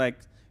 man, we're like,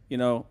 you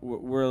know,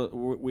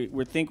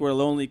 we think we're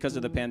lonely because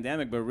of the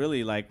pandemic, but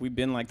really, like, we've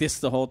been like this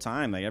the whole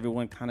time. Like,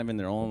 everyone kind of in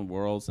their own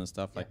worlds and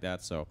stuff like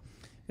that. So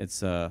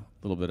it's a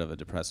little bit of a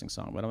depressing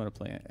song, but I'm going to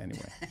play it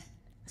anyway.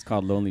 It's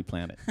called Lonely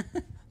Planet.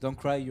 Don't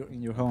cry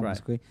in your home. Right.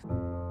 Okay?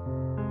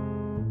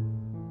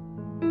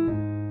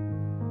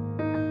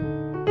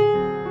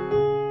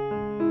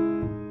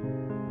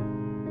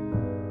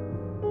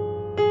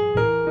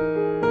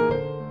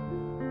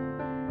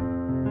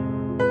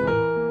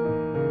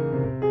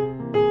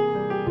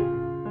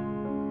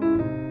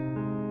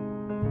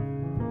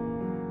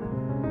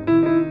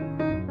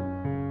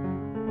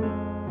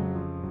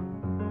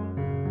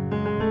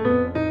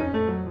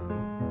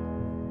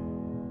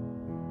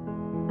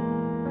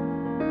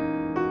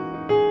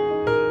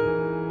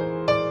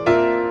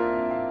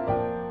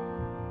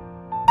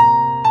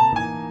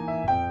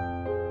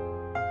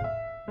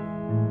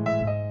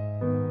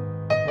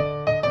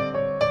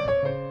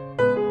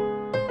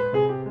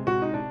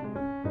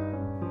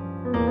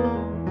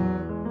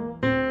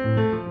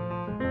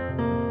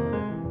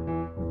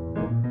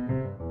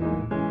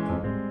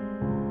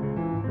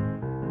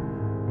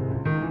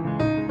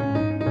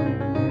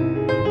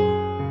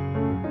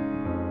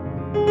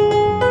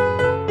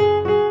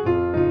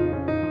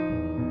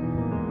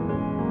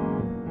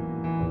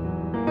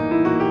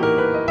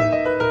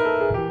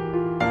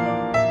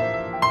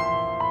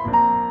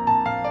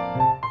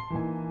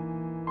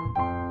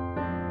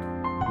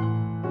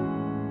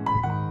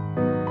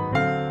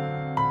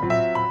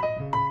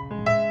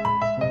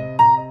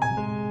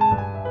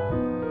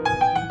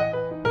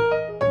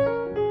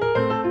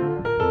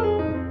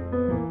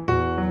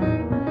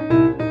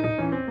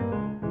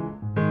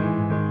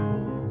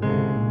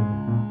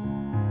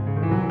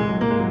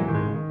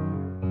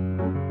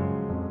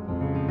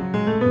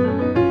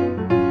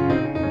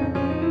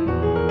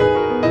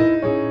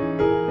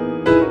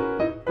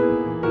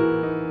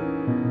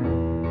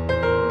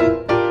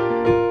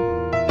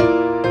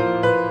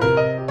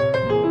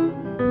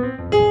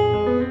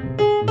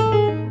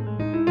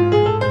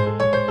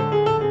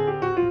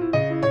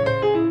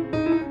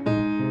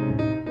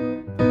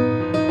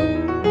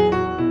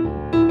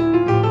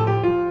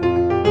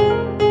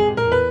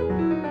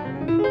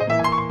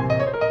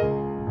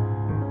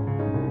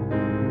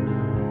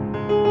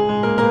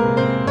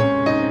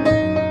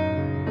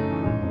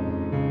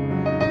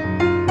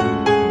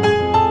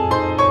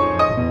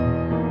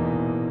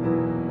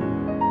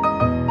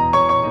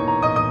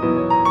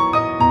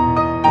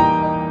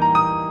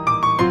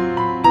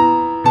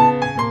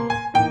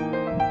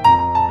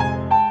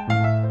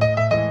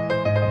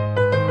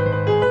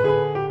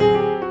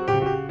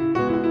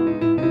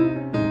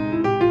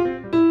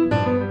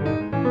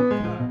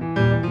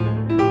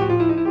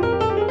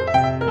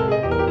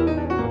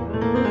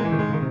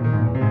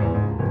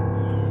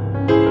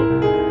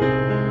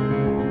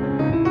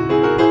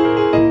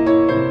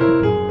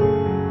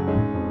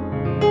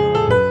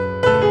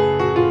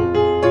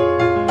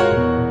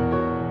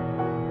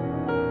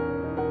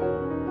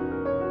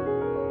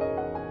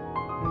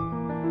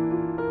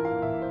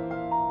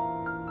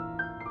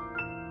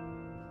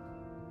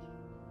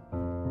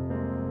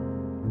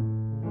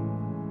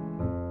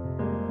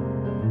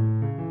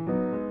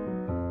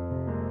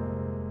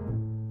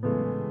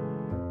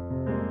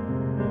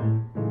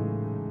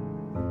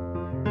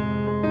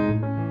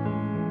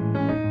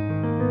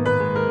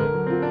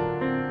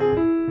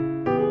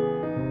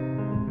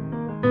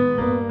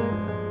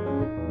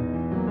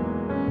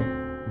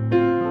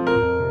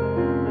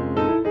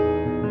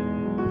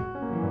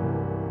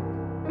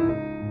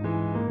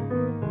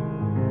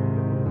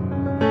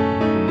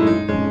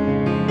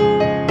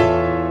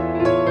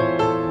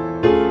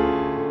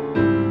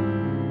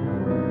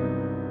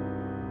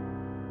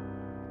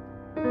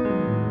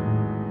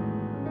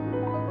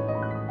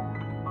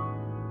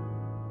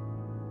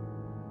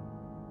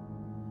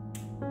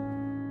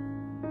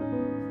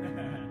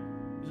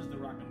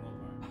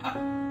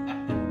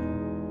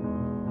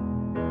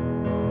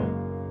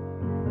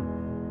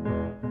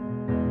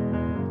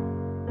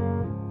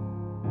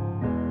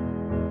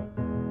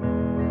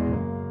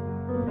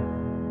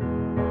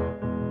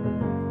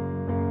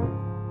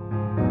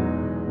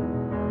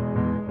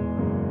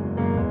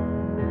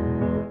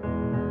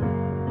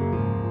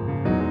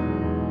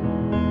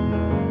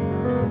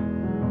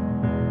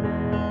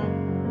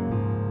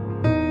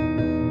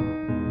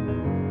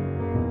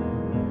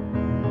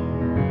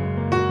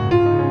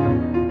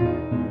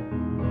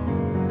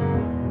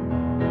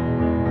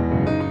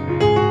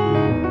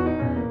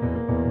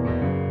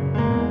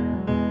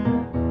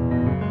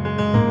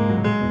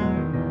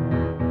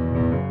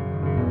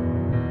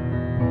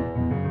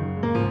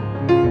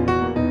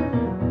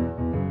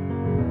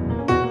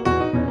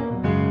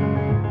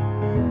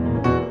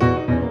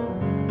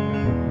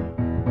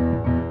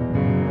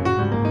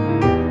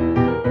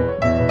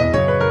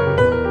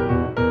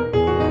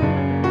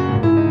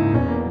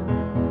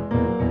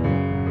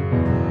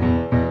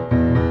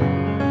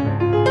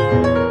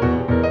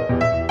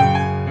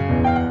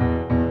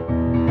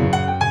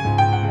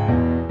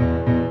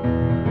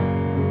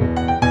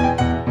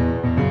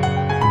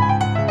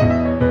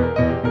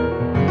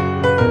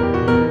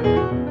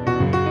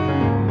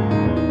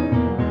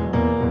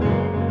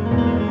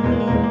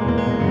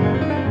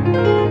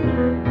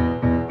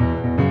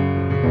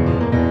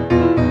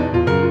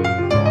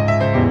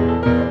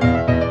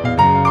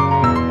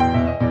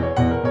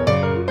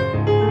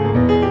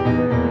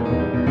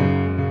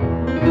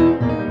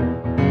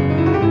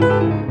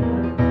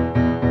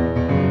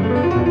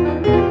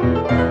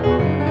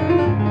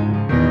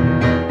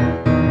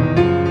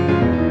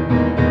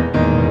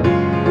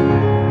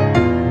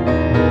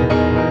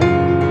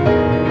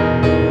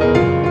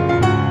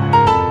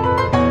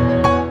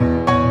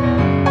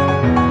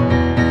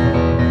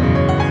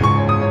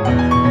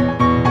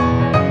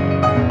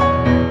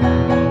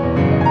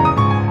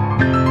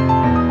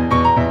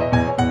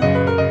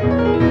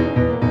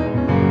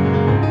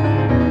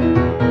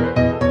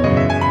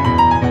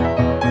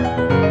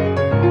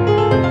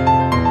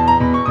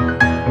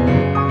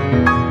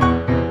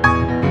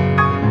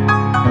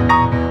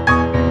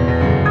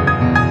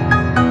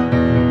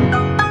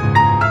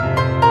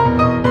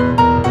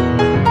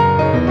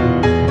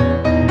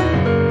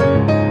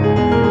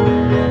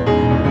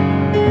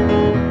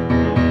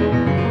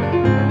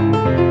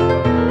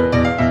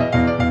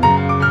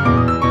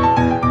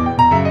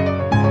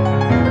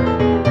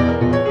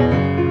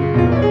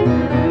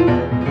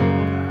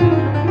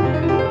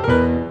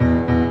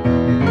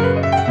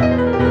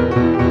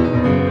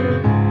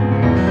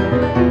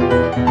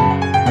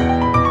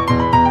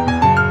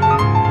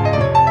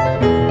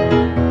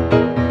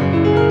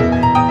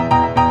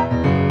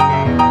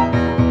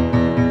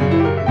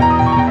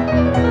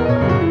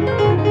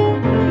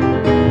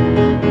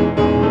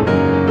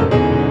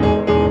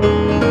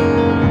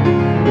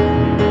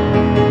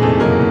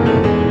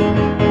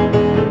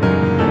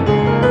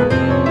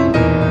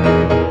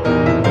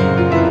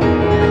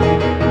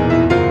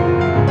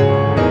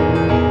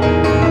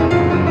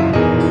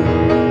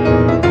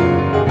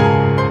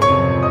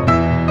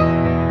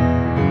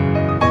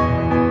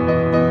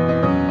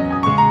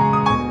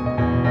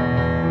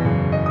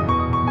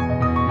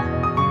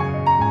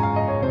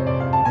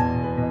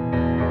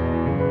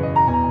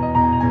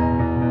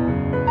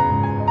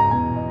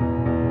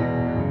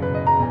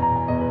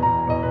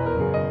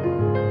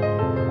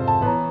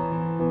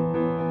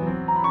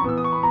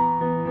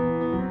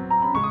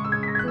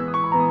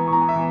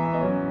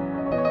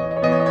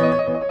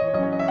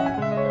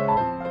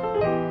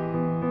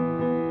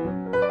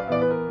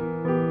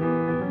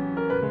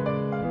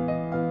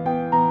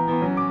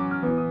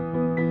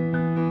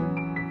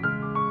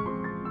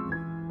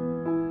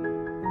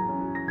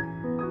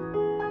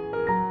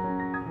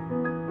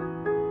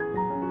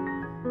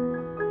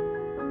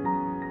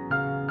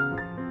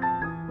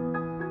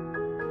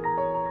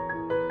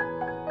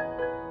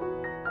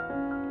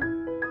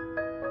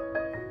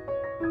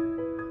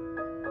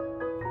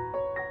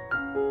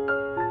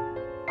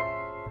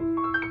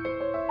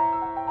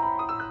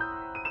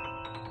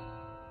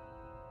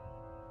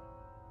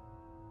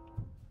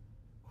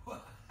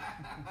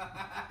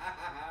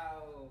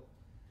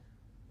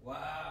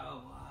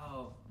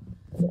 Wow.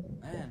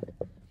 Man.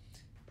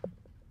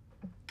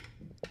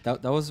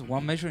 That was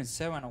one measure in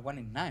 7 and one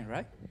in 9,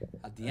 right?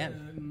 At the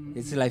end.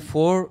 It's like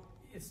 4,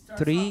 It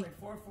starts 3. off like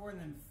 4, 4, and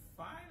then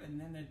 5, and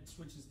then it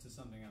switches to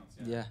something else.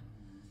 Yeah.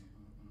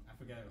 I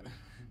forget it.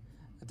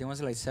 I think it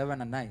was like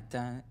 7 and 9.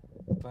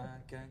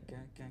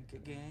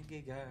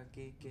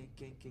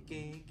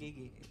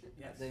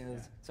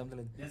 Yes, something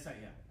like Yes,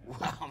 yeah.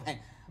 Wow, man.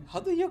 How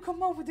do you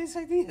come up with these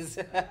ideas?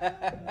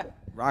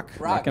 Rock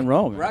and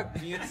roll, man.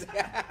 Rock music.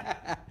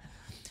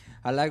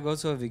 I like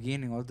also the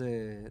beginning of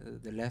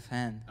the left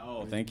hand.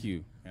 Oh, thank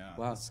you. Yeah.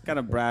 Wow. It's kind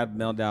of Brad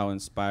Meldau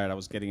inspired. I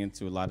was getting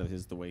into a lot of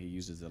the way he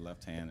uses the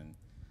left hand and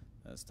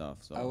stuff.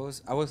 So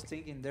I was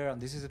thinking there, and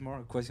this is more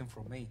a question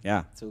for me.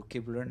 Yeah. To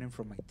keep learning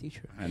from my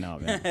teacher. I know,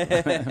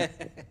 man.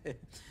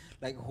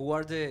 Like who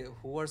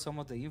are some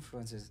of the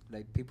influences,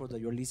 like people that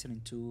you're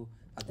listening to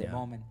at the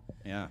moment?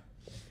 Yeah.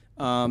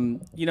 I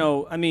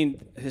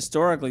mean,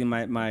 historically,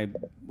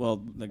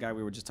 the guy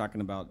we were just talking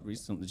about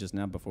recently, just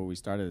now before we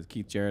started,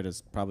 Keith Jarrett,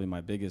 is probably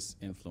my biggest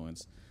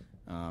influence.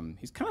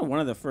 He's kind of one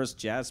of the first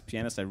jazz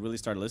pianists I really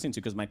started listening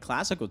to, because my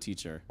classical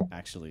teacher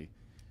actually,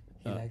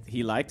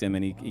 he liked him,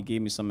 and he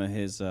gave me some of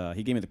his,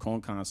 he gave me the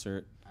Cone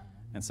concert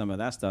and some of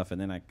that stuff,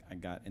 and then I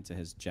got into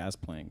his jazz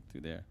playing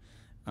through there.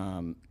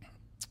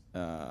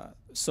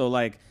 So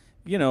like,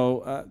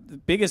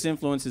 the biggest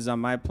influences on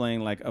my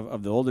playing, like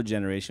of the older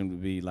generation,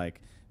 would be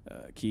like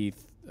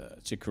Keith,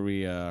 Chick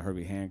Corea,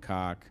 Herbie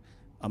Hancock.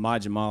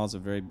 Ahmad Jamal is a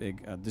very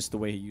big, just the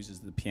way he uses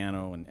the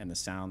piano and the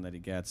sound that he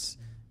gets,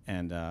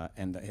 and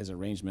his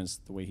arrangements,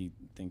 the way he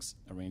thinks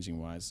arranging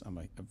wise. I'm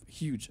a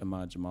huge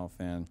Ahmad Jamal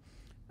fan.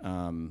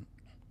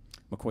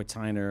 McCoy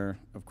Tyner,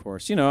 of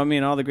course.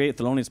 All the great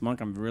Thelonious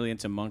Monk. I'm really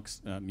into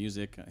Monk's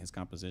music, his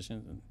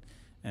composition,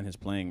 and his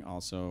playing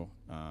also.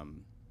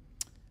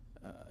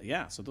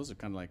 So those are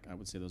kind of like, I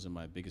would say those are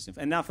my biggest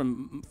and now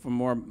from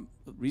more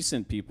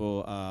recent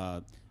people,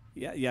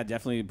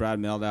 definitely Brad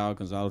Meldau,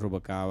 Gonzalo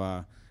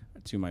Rubalcaba,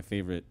 two of my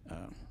favorite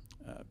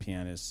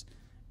pianists,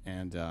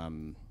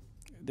 and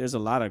there's a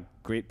lot of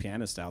great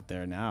pianists out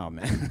there now,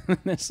 man.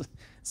 There's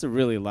a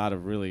lot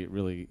of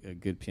really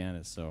good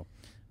pianists. So,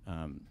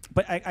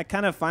 but I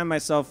kind of find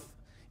myself,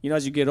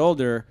 as you get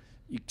older,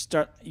 you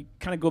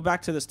kind of go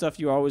back to the stuff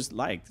you always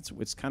liked.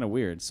 It's kind of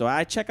weird. So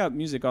I check out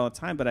music all the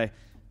time, but a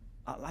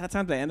lot of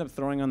times I end up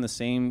throwing on the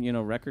same,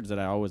 records that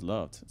I always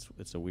loved.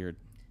 It's a weird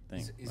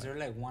thing. Is there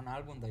like one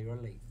album that you're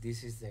like,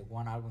 this is the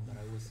one album that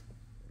I always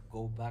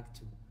go back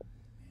to?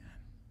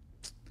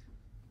 Yeah.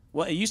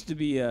 Well, it used to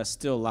be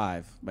Still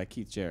Live by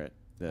Keith Jarrett,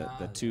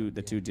 the two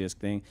disc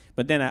thing.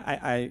 But then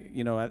I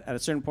at a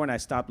certain point I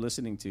stopped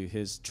listening to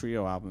his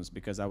trio albums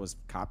because I was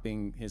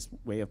copying his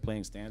way of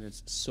playing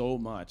standards so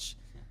much.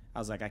 I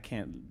was like, I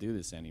can't do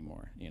this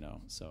anymore,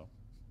 So.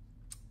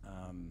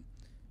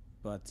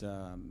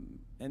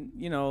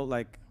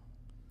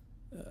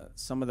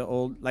 Some of the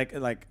old,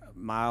 like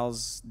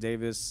Miles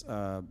Davis,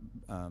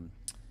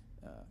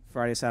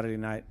 Friday, Saturday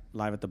Night,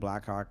 Live at the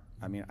Black Hawk.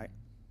 I mean,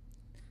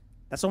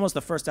 that's almost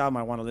the first album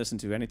I want to listen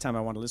to. Anytime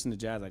I want to listen to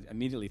jazz, I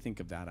immediately think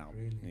of that album.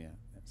 Really? Yeah.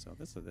 So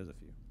there's a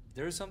few.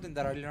 There is something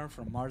that I learned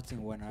from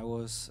Martin when I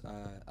was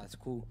at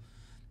school,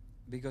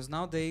 because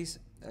nowadays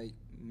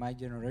my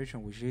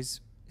generation,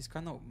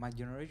 my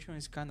generation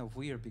is kind of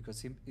weird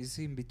because it's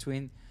in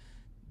between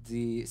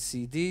the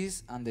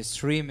CDs and the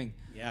streaming.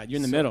 Yeah, you're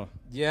in the middle.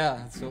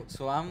 Yeah,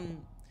 so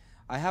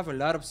I have a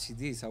lot of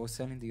CDs. I was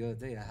telling the other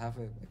day, I have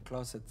a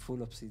closet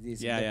full of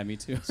CDs. Yeah, me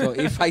too. So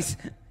if I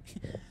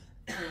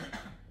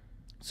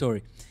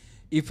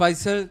if I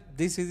sell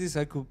these CDs,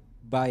 I could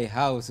buy a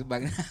house.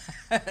 Well,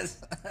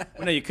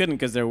 no, you couldn't,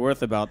 because they're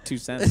worth about 2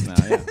 cents now.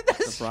 Yeah,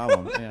 that's the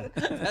problem. Yeah,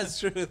 that's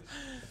true.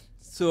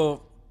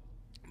 So,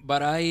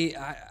 but I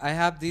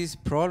have this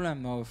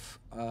problem of.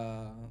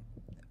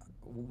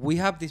 We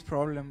have this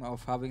problem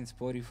of having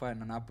Spotify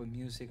and Apple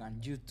Music and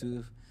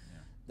YouTube,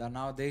 that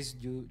nowadays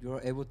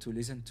you're able to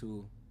listen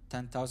to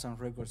 10,000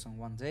 records on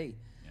one day,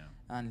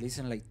 and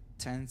listen like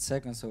 10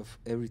 seconds of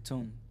every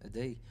tune a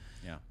day.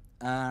 Yeah.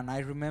 And I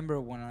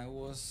remember when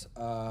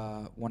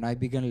I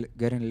began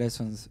getting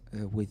lessons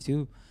with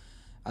you,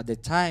 at the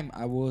time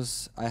I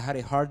had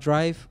a hard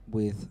drive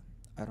with,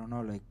 I don't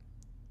know, like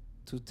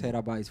 2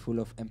 terabytes full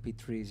of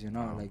MP3s,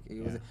 like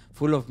it was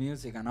full of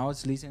music, and I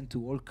was listening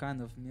to all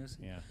kind of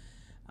music. Yeah.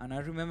 And I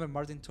remember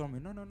Martin told me,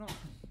 no.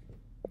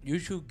 You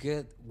should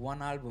get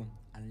one album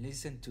and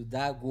listen to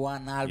that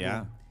one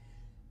album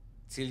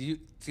till you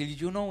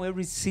know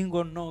every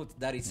single note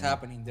that is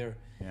happening there.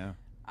 Yeah.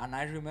 And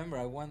I remember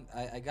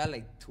I got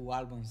like 2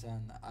 albums,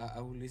 and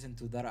I would listen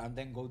to that and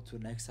then go to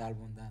the next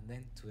album and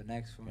then to the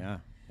next one.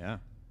 Yeah.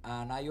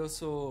 And I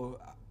also,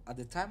 at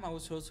the time, I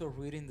was also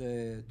reading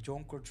the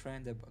John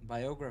Coltrane, the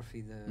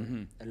biography,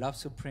 the Love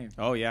Supreme.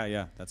 Oh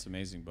yeah, that's an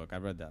amazing book. I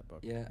read that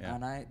book. Yeah.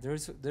 And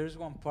there's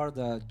one part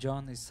that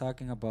John is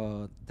talking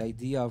about the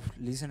idea of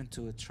listening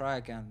to a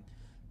track and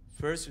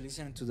first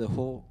listening to the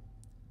whole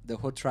the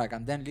whole track,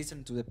 and then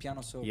listen to the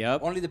piano solo.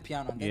 Yep. Only the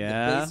piano, and then the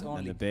Yeah, bass only.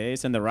 and the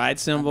bass and the ride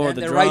cymbal, then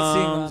the the drums. ride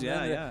cymbal, and Yeah,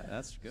 then yeah,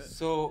 that's good.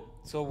 So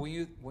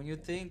when you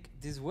think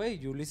this way,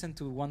 you listen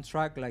to one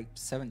track like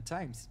 7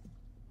 times.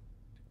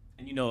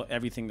 And you know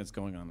everything that's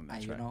going on in that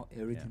And track. you know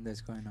everything that's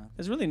going on.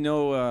 There's really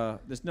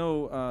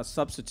no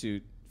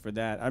substitute for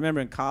that. I remember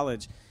in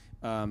college,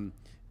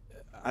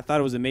 I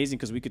thought it was amazing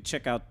because we could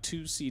check out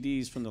 2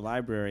 CDs from the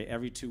library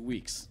every 2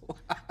 weeks.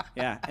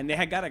 Yeah, and they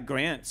had got a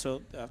grant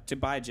to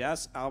buy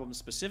jazz albums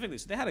specifically.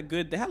 So they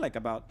had like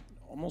about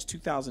almost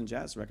 2,000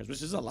 jazz records,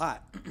 which is a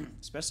lot,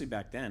 especially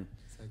back then.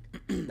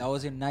 That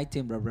was in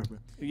 19, bro.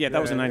 Yeah,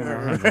 that was in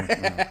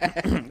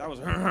 19. That was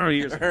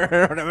years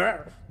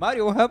ago.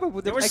 Mario, what happened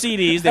with They were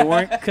CDs. They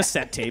weren't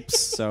cassette tapes,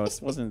 so it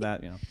wasn't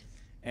that, you know.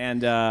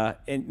 And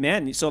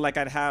man, so like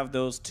I'd have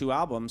those 2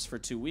 albums for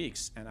 2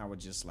 weeks, and I would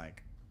just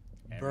like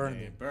burn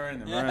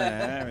them,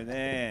 everything,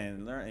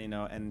 and learn, you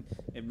know. And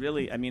it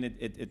really, I mean,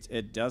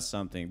 it does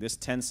something. This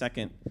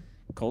 10-second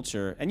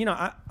culture, and you know,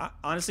 I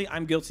honestly,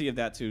 I'm guilty of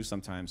that too.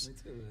 Sometimes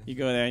you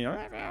go there and you're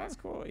like, oh, that's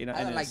cool, you know.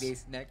 I don't like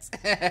this. Next.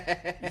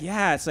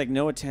 Yeah, it's like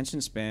no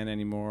attention span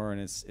anymore, and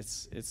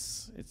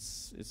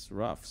it's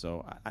rough.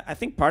 So I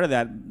think part of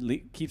that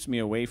keeps me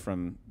away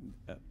from,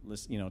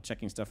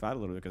 checking stuff out a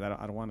little bit because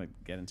I don't want to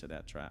get into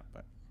that trap.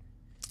 But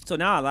so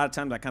now a lot of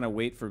times I kind of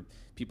wait for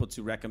people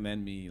to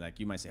recommend me. Like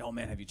you might say, "Oh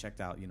man, have you checked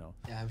out?" You know.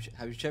 Yeah,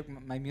 have you checked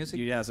my music?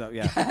 Yeah, so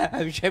yeah.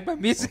 Have you checked my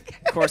music?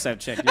 Of course, I've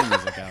checked your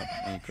music out.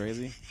 Are you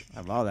crazy? I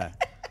have all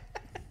that.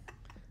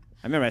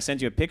 I remember I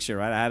sent you a picture,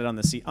 right? I had it on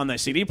the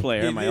CD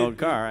player in my old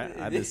car.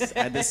 I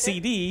had the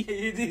CD.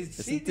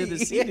 Listened to the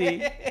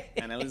CD,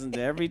 and I listened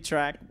to every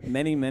track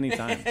many, many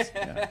times.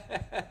 Yeah.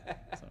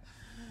 So.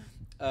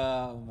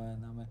 Oh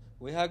man.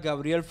 We have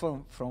Gabriel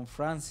from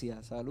Francia.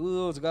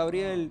 Saludos,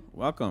 Gabriel.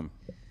 Welcome.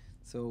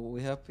 So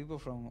we have people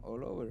from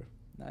all over.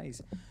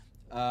 Nice.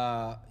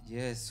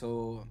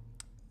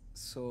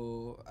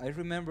 So I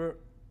remember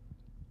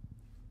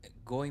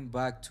going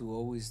back to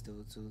always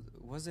to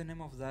what's the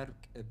name of that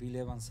Bill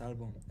Evans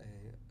album?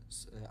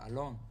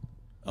 Alone.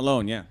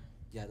 Alone, yeah.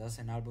 Yeah, that's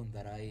an album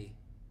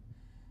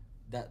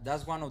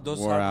that's one of those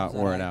Wore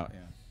albums it out,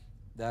 yeah.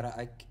 That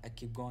I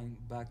keep going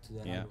back to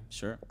that Yeah, album.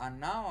 sure. And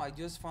now I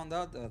just found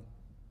out that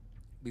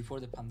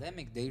before the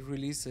pandemic they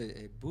released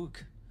a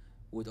book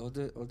with all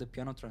the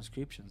piano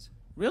transcriptions.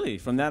 Really?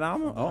 From that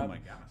album? Oh my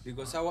gosh.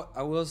 Because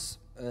I was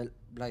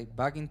like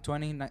back in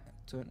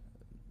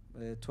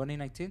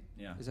 2019.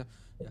 Yeah.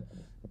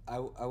 I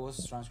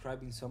was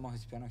transcribing some of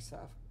his piano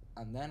stuff,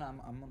 and then I'm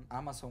on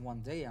Amazon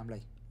one day. I'm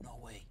like, no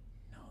way.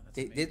 No,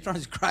 that's They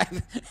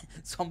transcribe.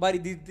 Somebody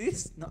did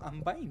this. No,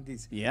 I'm buying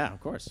this. Yeah, of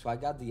course. So I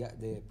got the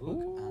book,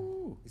 Ooh.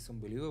 and it's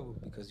unbelievable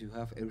because you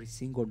have every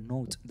single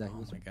note that Oh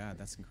was. my God,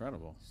 that's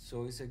incredible.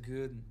 So it's a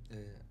good.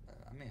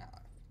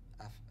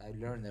 I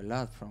learned a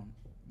lot from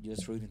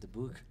just reading the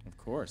book. Of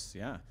course,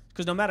 yeah.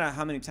 Because no matter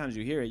how many times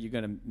you hear it, you're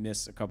gonna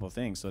miss a couple of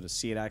things. So to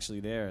see it actually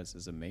there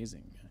is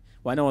amazing.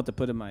 Well, I know what to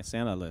put in my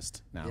Santa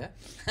list now.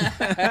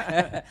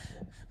 Yeah.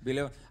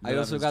 Below, I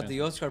also got the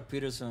Oscar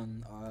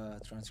Peterson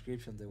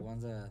transcription. The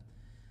ones that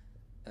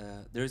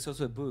there is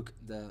also a book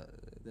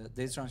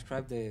they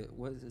transcribe the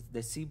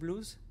C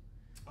blues.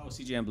 Oh,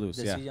 CGM Blues.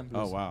 The Yeah. CGM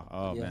Blues. Oh wow.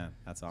 Oh Yeah. man,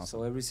 that's awesome.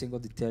 So every single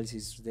details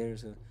is there.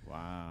 So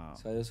Wow.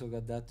 So I also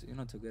got that,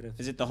 to get it.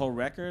 Is it the whole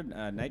record,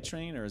 Night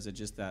Train, or is it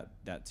just that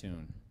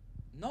tune?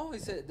 No,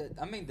 it's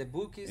the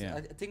book is. Yeah.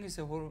 I think it's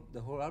the whole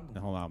album. The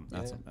whole album.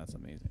 That's Yeah. that's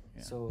amazing.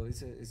 Yeah. So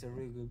it's a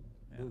really good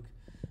book.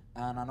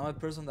 And another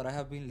person that I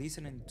have been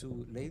listening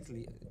to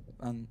lately,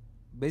 and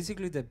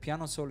basically the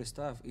piano solo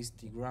stuff, is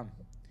Tigran.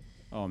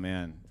 Oh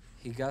man.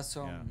 He got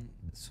some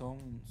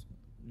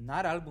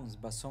not albums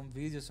but some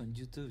videos on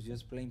YouTube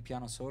just playing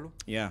piano solo.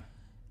 Yeah.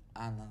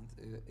 And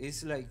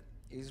it's like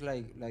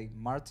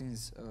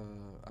Martin's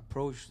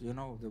approach,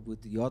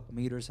 with the odd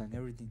meters and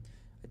everything.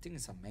 I think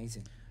it's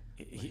amazing.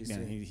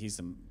 He's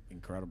an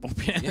incredible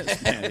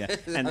pianist, man. Yeah.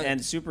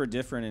 And super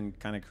different and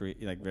kind of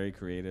very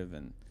creative.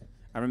 And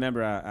I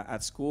remember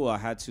at school I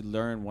had to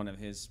learn one of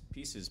his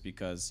pieces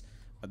because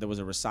there was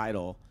a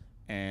recital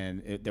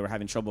and they were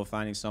having trouble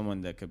finding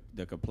someone that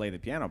could play the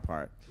piano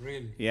part.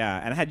 Really?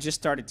 Yeah, and I had just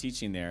started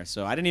teaching there,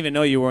 so I didn't even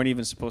know you weren't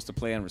even supposed to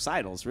play on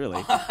recitals,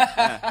 really.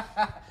 Yeah.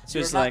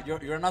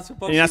 You're not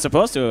supposed to. You're not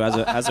supposed to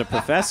as a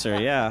professor,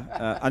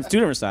 yeah, on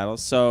student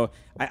recitals. So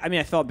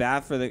I felt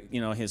bad for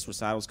his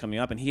recitals coming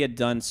up, and he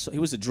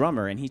was a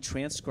drummer and he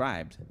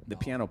transcribed the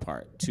piano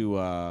part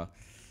to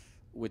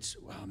what's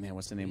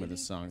the name of the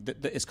song?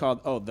 It's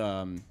called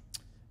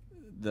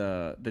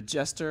the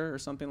Jester or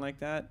something like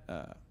that.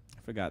 I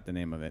forgot the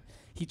name of it.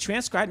 He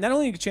transcribed. Not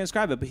only could he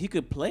transcribe it, but he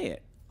could play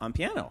it on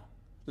piano,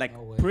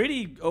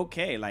 pretty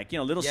okay,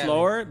 a little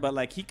slower,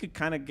 but he could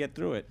kind of get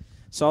through it.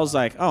 So I was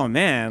like, oh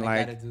man,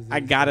 I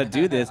gotta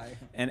do this.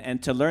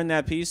 And to learn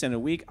that piece in a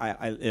week,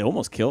 it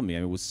almost killed me. I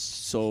mean, it was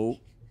so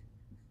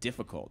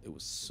difficult. It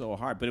was so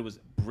hard, but it was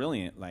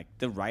brilliant.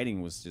 The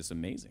writing was just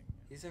amazing.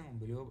 He's an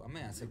unbelievable. I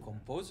mean, as a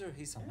composer,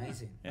 he's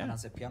amazing, Yeah. and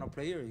as a piano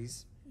player,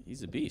 he's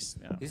a beast.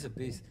 Yeah. He's a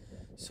beast.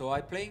 So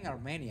I play in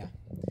Armenia,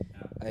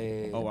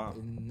 Oh, wow.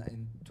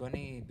 In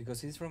 20,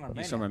 because he's from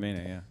Armenia. He's from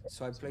Armenia, yeah.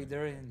 So I played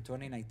there in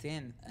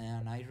 2019,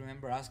 and I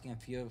remember asking a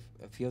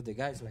few of the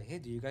guys, like, hey,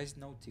 do you guys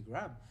know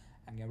T-Grab?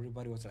 And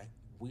everybody was like,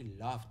 we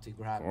love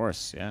T-Grab. Of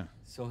course, yeah.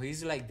 So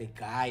he's like the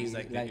guy. He's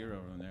like the hero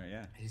from there,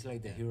 yeah. He's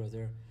like the hero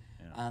there.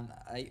 Yeah.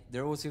 And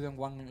there was even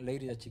one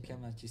lady that she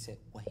came and she said,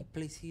 when he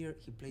plays here,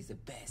 he plays the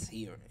best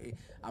here.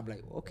 I'm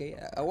like, okay,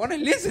 I want to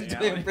listen to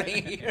him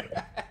playing here.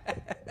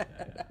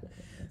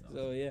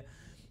 So, yeah.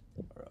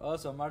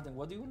 Also, Martin,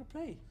 what do you want to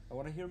play? I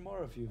want to hear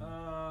more of you.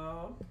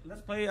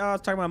 Let's play,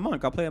 talk about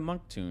Monk. I'll play a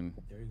Monk tune.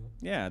 There you go.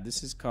 Yeah,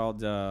 this is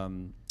called,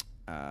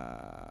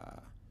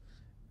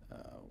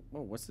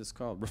 what's this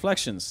called?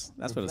 Reflections.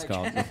 That's what it's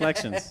called.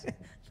 Reflections.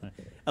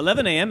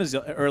 11 a.m. is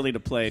early to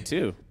play,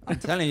 too. I'm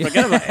telling you.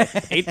 Forget about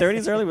 8:30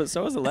 is early, but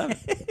so is 11.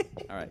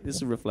 All right, this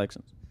is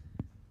Reflections.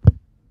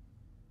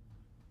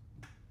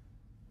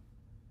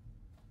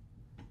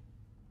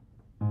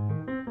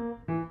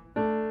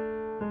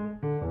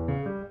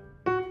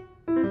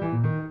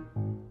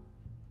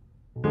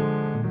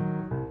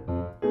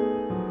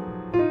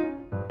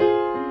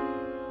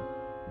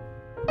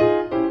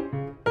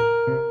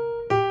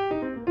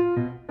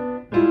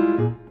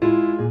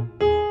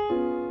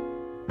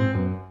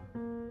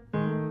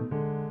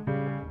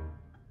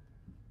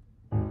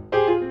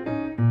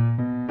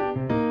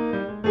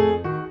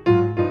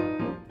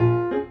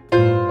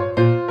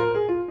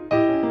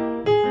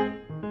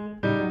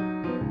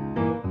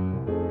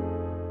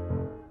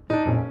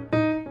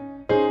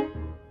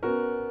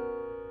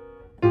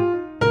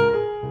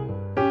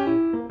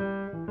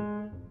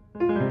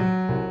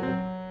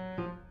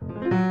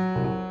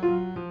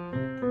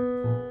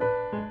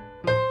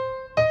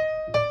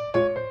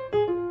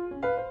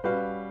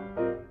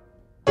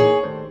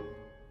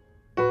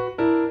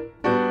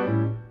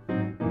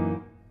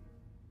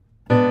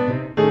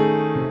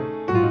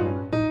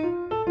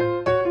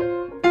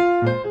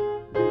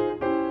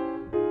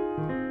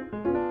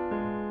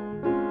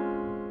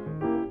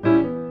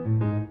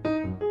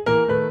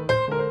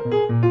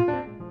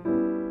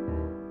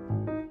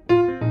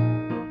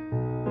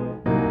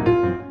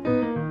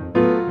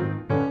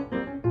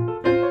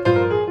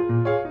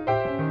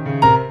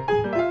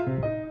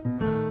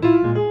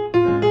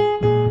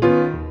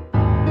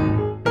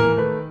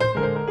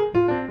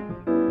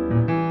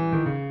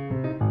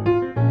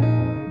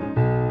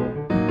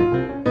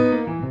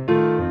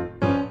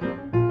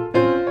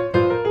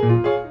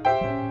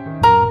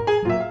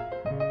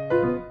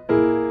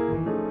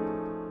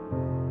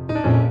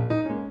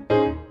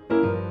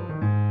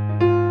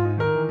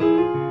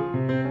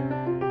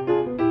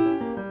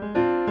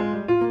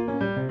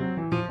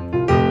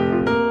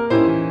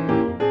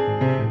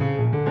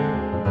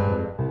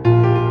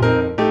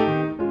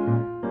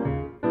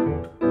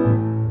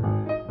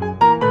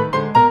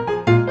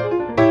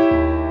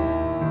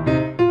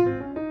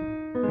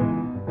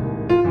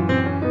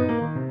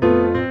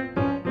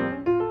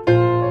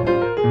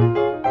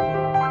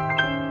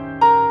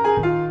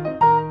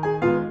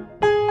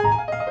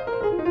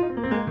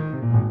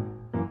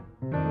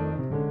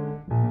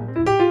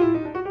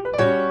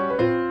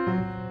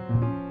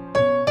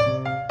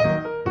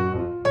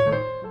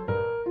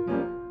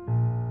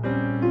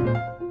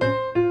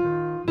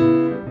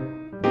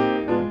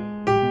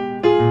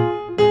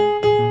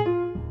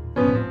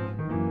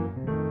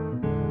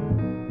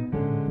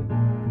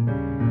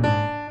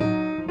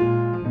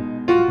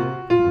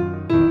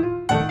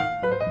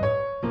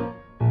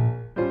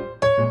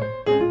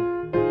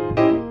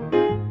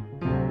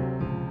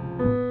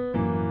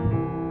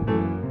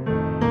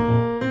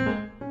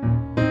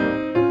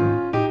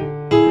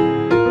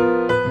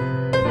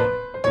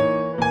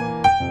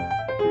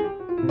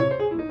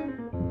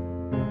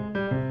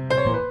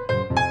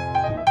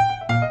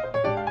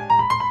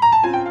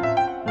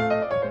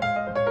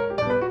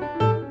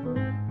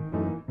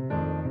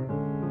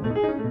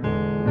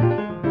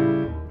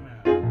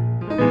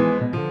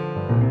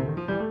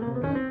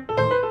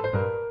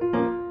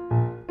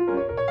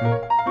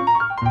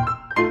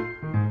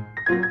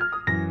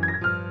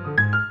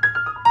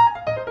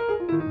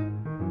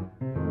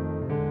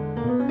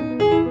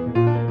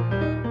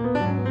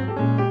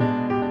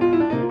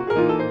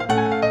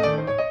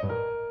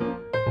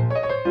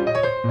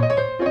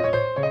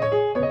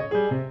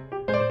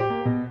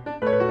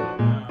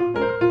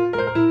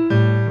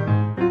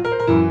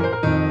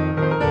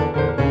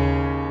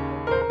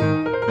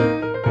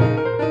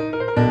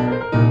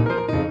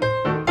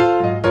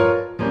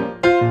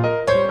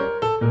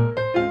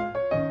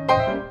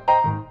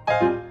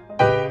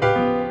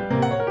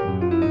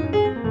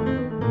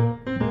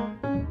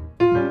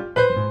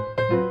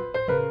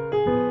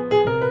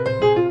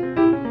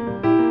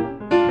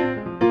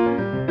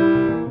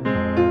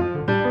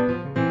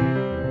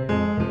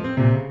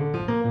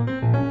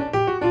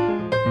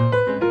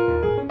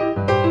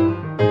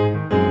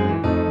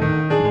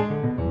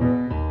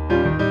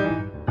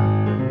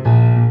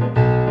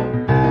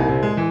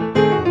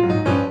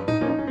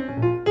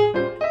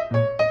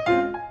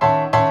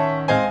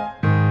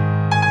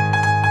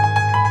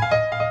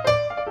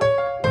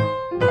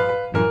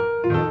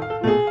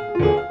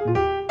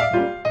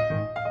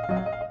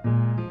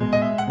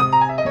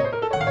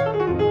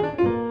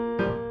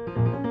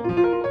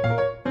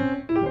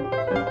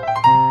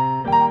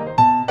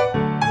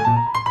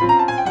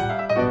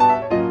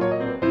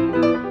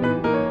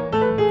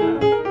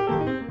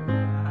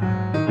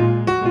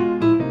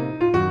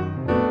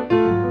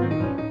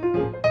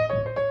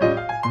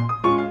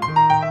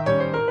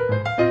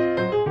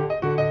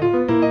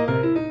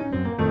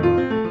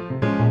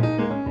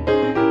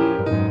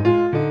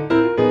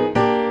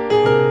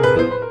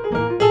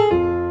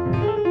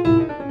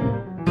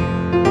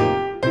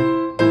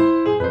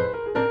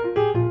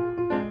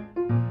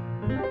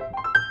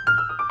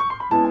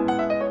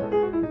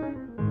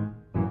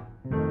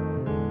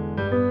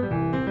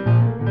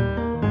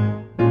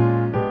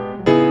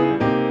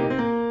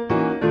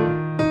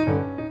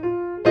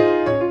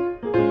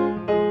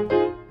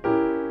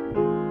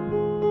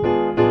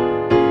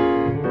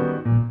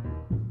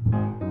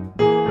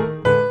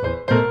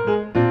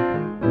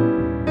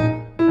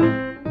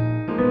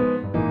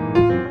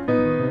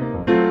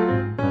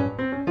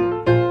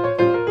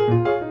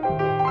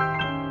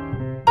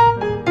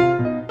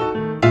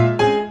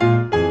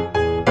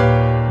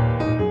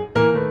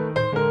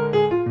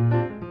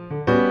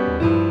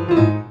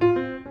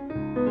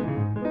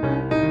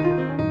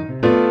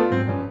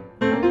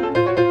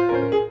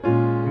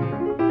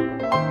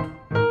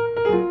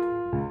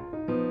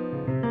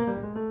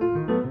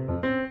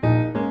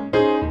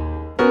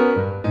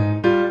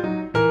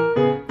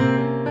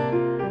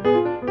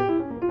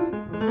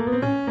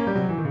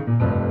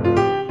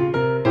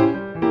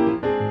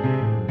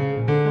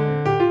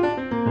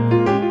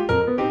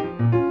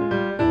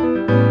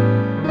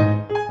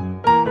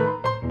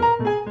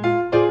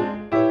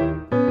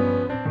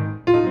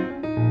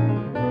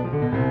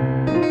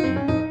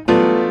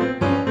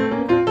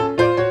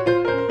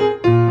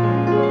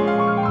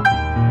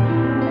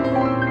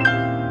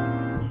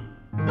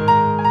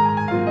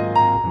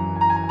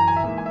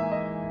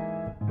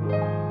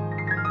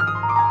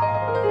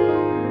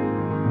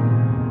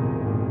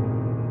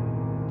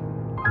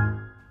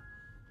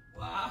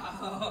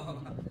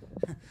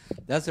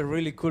 That's a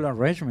really cool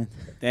arrangement.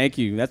 Thank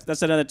you.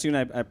 That's another tune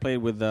I played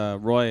with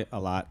Roy a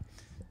lot.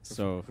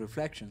 So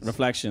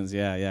Reflections.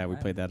 Yeah. We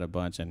played that a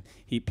bunch, and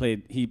he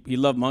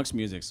loved Monk's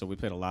music, so we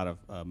played a lot of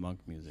Monk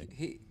music.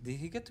 Did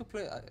he get to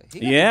play? He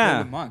got to Yeah.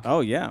 play with Monk.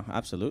 Oh yeah,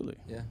 absolutely.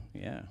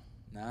 Yeah.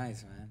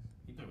 Nice, man.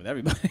 He played with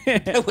everybody.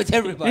 With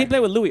everybody. And he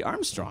played with Louis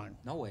Armstrong.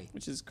 No way.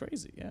 Which is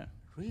crazy. Yeah.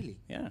 Really?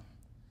 Yeah.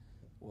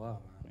 Wow.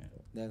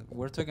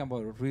 We're talking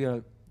about a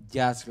real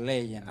jazz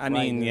legend. I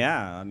mean,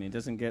 yeah. I mean, it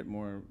doesn't get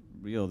more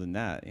real than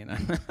that, you know.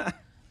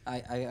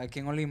 I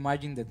can only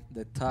imagine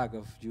the talk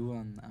of you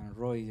and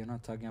Roy, you know,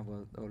 talking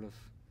about all of.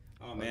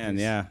 Oh man,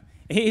 yeah.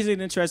 He's an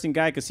interesting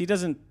guy because he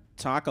doesn't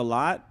talk a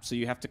lot, so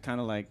you have to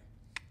kind of like,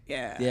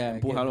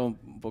 empujalo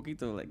un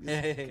poquito, like,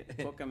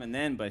 poke him, and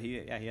then, but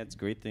he has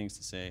great things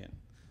to say, and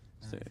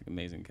he's an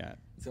amazing cat.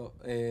 So,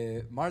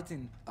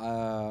 Martin,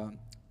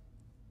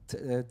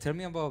 tell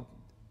me about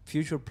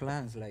future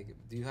plans. Like,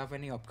 do you have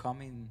any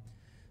upcoming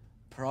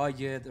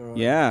project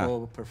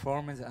or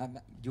performance?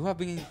 You have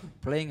been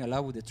playing a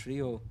lot with the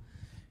trio.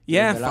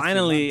 Yeah,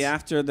 finally,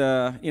 after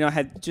I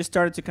had just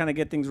started to kind of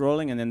get things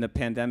rolling, and then the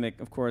pandemic,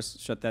 of course,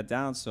 shut that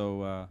down.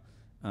 So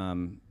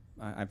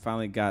I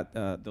finally got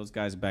those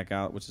guys back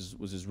out, which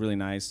is really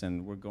nice.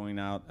 And we're going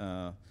out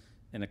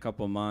in a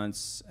couple of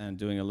months and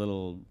doing a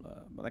little,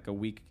 like a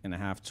week and a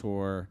half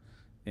tour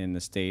in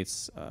the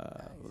States,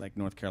 like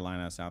North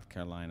Carolina, South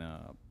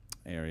Carolina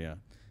area.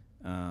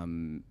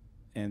 And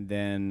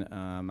then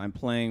I'm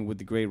playing with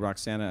the great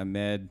Roxana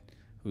Ahmed,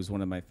 who's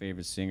one of my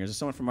favorite singers. There's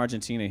someone from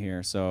Argentina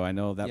here, so I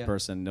know that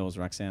person knows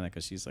Roxana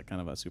because she's like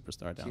kind of a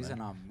superstar down there. She's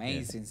an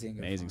amazing singer.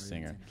 Amazing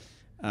singer.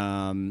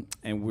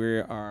 And we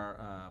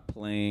are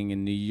playing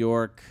in New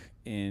York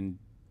in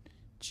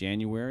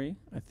January,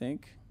 I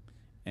think.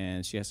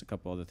 And she has a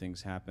couple other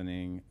things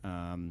happening.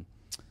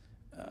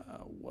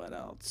 What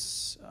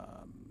else?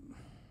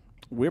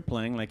 We're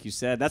playing, like you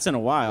said. That's in a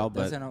while,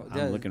 but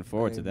I'm looking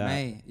forward to that.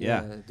 May,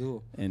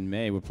 duo. In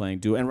May, we're playing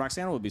duo. And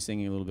Roxana will be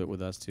singing a little bit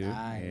with us, too.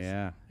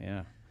 Nice.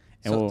 Yeah.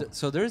 And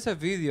so there's a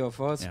video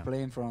of us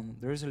playing from,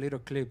 there's a little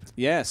clip from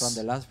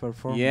the last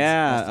performance.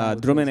 Yeah,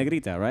 Drume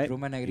Negrita, right?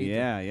 Drume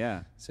Negrita.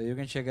 Yeah. So you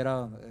can check it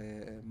out.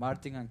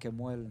 Martin and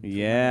Kemuel.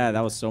 Yeah,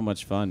 that was so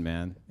much fun,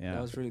 man. Yeah.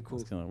 That was really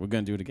cool. We're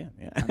going to do it again.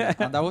 Yeah.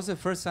 and that was the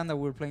first time that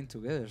we were playing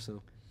together,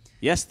 so.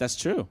 Yes, that's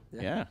true.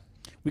 Yeah.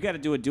 We got to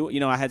do a duo. You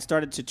know, I had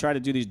started to try to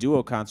do these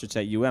duo concerts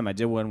at UM. I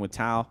did one with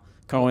Tal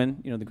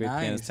Cohen, you know, the great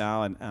pianist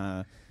Tal,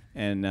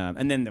 and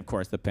then of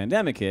course the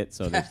pandemic hit.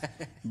 So,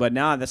 but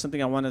now that's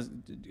something I want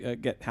to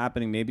get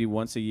happening maybe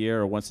once a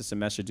year or once a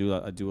semester. Do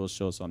a duo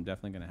show. So I'm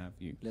definitely gonna have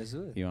you. Let's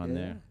do it. You on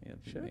there? Yeah,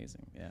 it'd be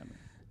amazing.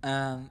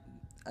 Yeah.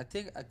 I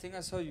think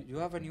I saw you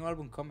have a new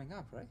album coming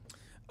up, right?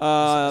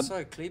 I Uh, saw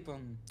a clip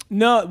on.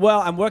 No,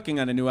 well, I'm working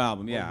on a new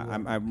album. Yeah,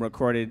 I'm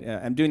recorded.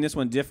 I'm doing this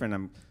one different.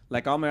 I'm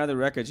like all my other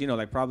records, you know,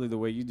 like probably the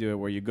way you do it,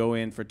 where you go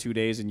in for 2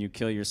 days and you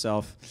kill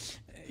yourself,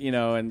 you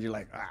know, and you're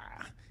like,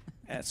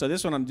 So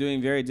this one I'm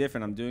doing very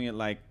different. I'm doing it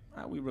like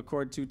we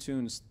record 2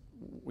 tunes.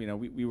 You know,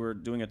 we were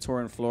doing a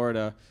tour in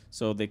Florida,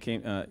 so they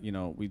came. You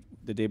know,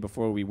 the day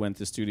before we went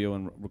to the studio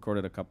and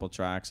recorded a couple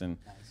tracks and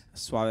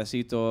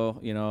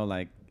suavecito, you know,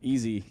 like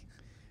easy.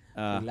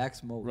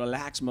 Relax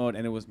mode,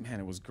 and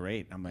it was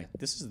great. I'm like,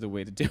 this is the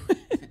way to do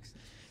it.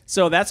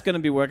 So that's going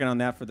to be working on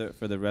that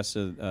for the rest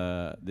of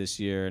this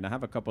year, and I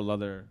have a couple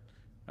other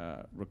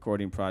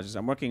recording projects.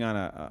 I'm working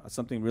on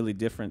something really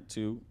different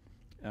too.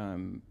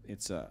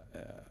 It's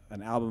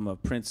an album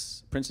of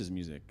Prince's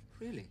music.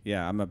 Really?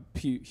 Yeah, I'm a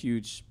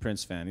huge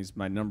Prince fan. He's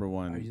my number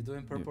one. Are you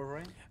doing Purple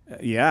Rain?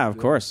 Yeah, of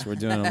course, we're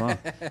doing them all.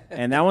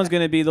 And that one's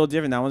going to be a little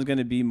different. That one's going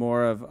to be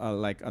more of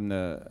like on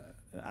the.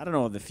 I don't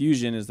know if the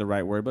fusion is the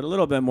right word, but a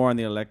little bit more on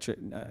the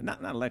electric, not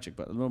electric,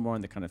 but a little more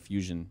on the kind of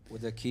fusion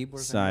with the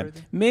keyboards side. And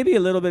everything? Maybe a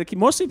little bit,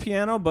 mostly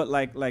piano, but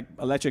like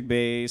electric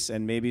bass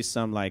and maybe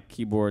some like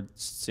keyboard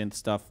synth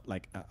stuff,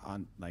 like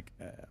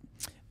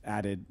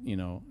added, you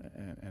know,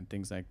 and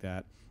things like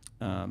that.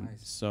 Nice.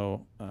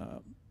 So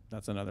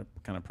that's another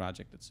kind of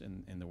project that's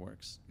in the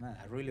works. Man,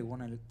 I really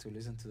wanted to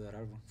listen to that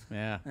album.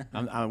 Yeah,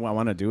 I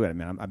want to do it,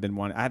 man.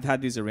 I've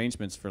had these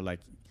arrangements for like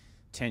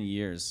 10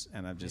 years,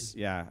 and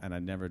and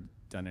I've never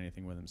done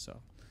anything with them, so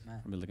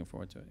I'm really looking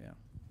forward to it.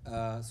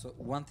 So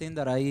one thing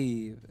that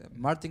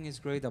Martin is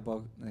great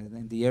about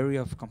in the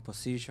area of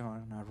composition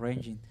and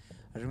arranging.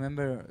 I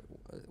remember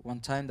one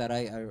time that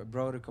I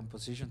brought a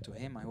composition to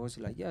him. I was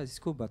like, yeah, it's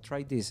cool, but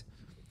try this.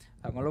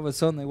 And all of a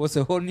sudden, it was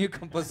a whole new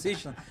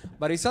composition.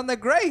 But it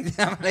sounded great.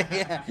 I'm like,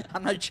 yeah,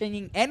 I'm not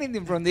changing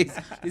anything from this.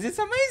 This is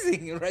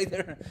amazing right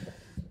there.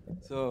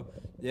 So,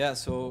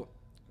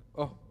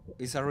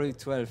 it's already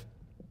 12.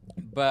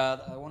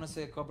 But I want to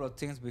say a couple of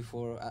things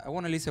before. I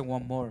want to listen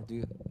one more.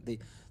 Do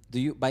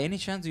you, by any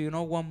chance, do you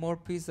know one more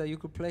piece that you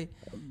could play?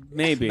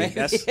 Maybe.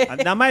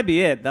 That might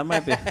be it. That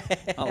might be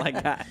all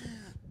like that.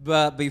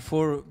 But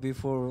before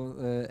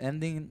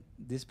ending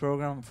this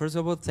program, first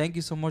of all, thank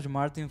you so much,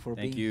 Martin, for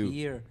being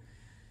here.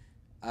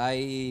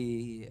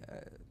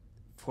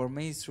 For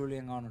me, it's truly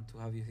an honor to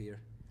have you here.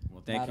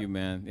 Well, thank you,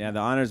 man. Yeah, the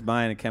honor's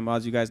mine. And Kemuel,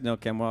 as you guys know,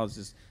 Kemuel is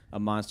just a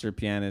monster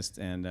pianist,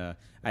 and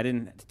I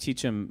didn't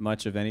teach him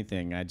much of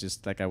anything. I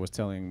just, like I was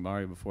telling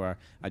Mario before,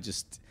 I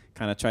just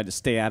kind of tried to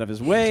stay out of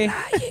his way.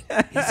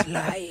 He's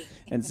lying.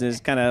 And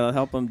just kind of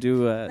help him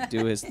do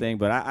his thing.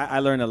 But I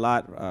learned a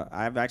lot.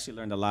 I've actually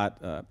learned a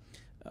lot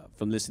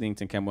from listening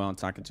to Kemuel and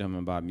talking to him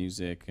about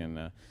music,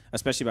 and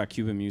especially about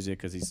Cuban music,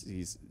 because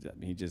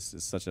he just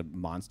is such a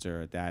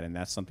monster at that, and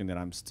that's something that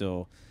I'm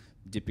still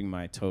dipping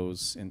my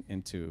toes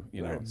into.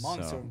 You know, a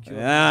monster so. in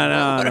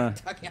Cuba.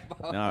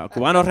 No,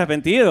 cubano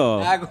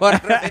arrepentido.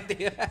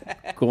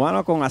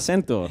 Cubano con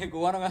acento.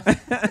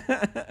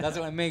 That's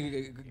what I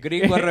mean.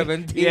 Gringo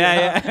arrepentido.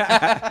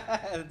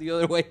 Yeah. The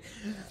other way.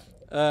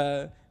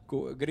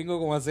 Gringo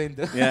con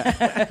acento.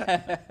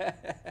 Yeah.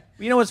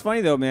 You know what's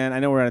funny though, man? I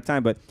know we're out of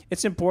time, but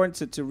it's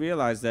important to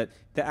realize that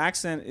the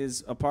accent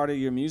is a part of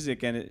your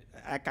music, and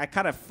I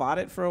kind of fought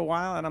it for a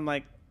while, and I'm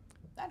like,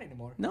 not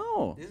anymore.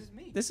 no, This is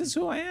me. This is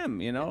who I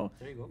am. You know,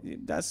 there you go.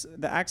 That's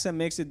the accent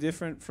makes it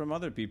different from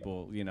other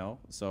people. You know,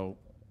 so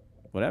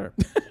whatever.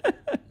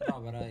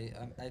 No, but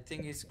I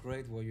think it's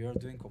great what you're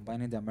doing,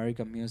 combining the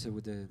American music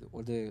with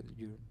all your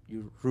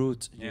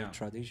roots, your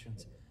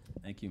traditions.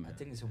 Thank you, man. I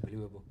think it's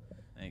unbelievable.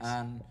 Thanks.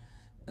 And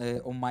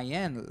on my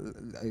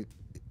end,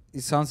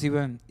 it sounds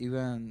even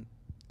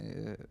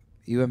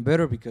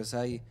better because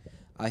I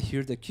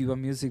hear the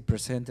Cuban music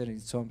presented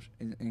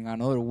in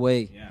another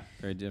way. Yeah,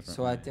 very different.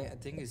 So I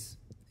think it's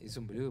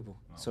unbelievable.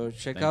 Well, so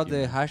check out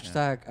the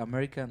hashtag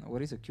American.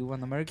 What is it?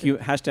 Cuban American.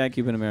 Hashtag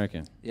Cuban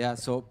American. Yeah.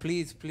 So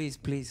please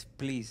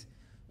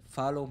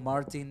follow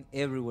Martin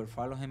everywhere.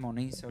 Follow him on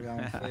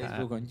Instagram, on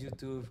Facebook, on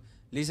YouTube.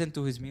 Listen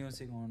to his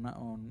music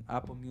on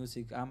Apple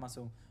Music,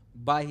 Amazon.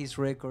 Buy his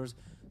records.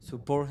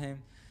 Support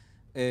him.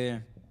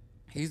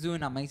 He's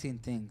doing amazing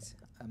things.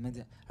 I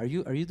mean, are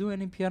you doing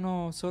any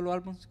piano solo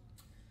albums?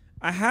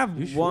 I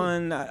have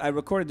one I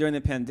recorded during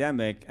the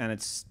pandemic, and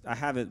I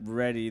have it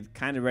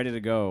kind of ready to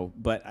go.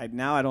 But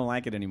now I don't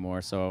like it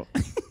anymore, so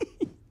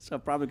so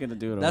I'm probably gonna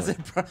do it. That's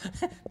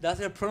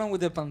the problem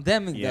with the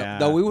pandemic. Yeah.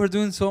 That we were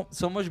doing so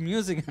much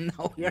music, and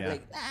now we're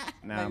like,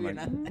 now I'm maybe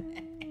like, not.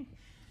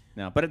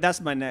 no. But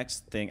that's my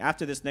next thing.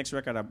 After this next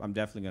record, I'm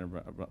definitely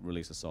gonna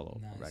release a solo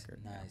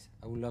record. Nice.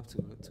 I would love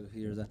to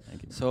hear that.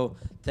 Thank you. So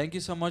thank you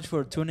so much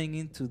for tuning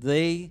in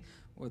today.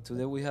 Well,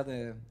 today we had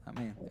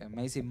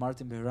amazing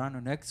Martin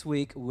Bejerano. Next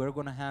week we're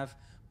gonna have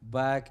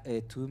back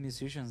two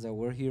musicians that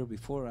were here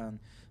before, and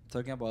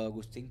talking about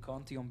Agustin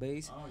Conti on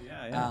bass,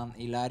 and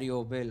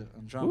Hilario Bell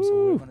on drums. So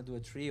we're gonna do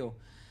a trio.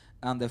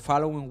 And the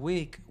following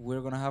week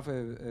we're gonna have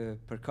a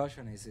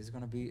percussionist. It's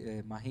gonna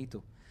be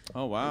Majito.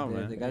 Oh wow,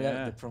 man! The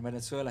guy from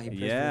Venezuela. He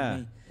plays with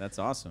me. That's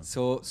awesome.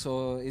 So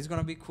it's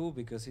gonna be cool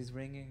because he's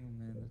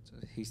bringing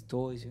his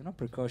toys. You know,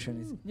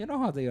 percussionists. You know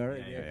how they are.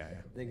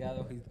 Yeah. They got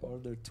all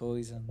their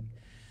toys, and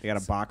they got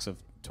a box of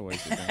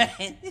toys.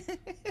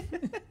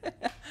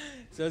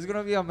 So it's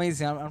gonna be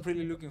amazing. I'm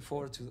really looking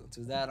forward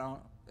to that.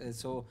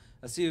 So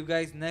I'll see you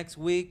guys next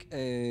week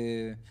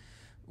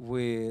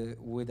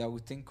with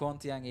Agustin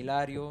Conti and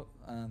Hilario,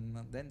 and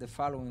then the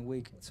following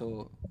week.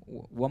 So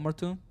one more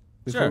tune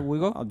before we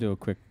go. I'll do a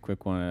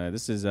quick one.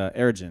 This is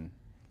Ergen.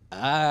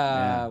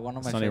 One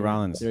of my Sonny favorites.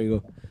 Rollins. There you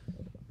go.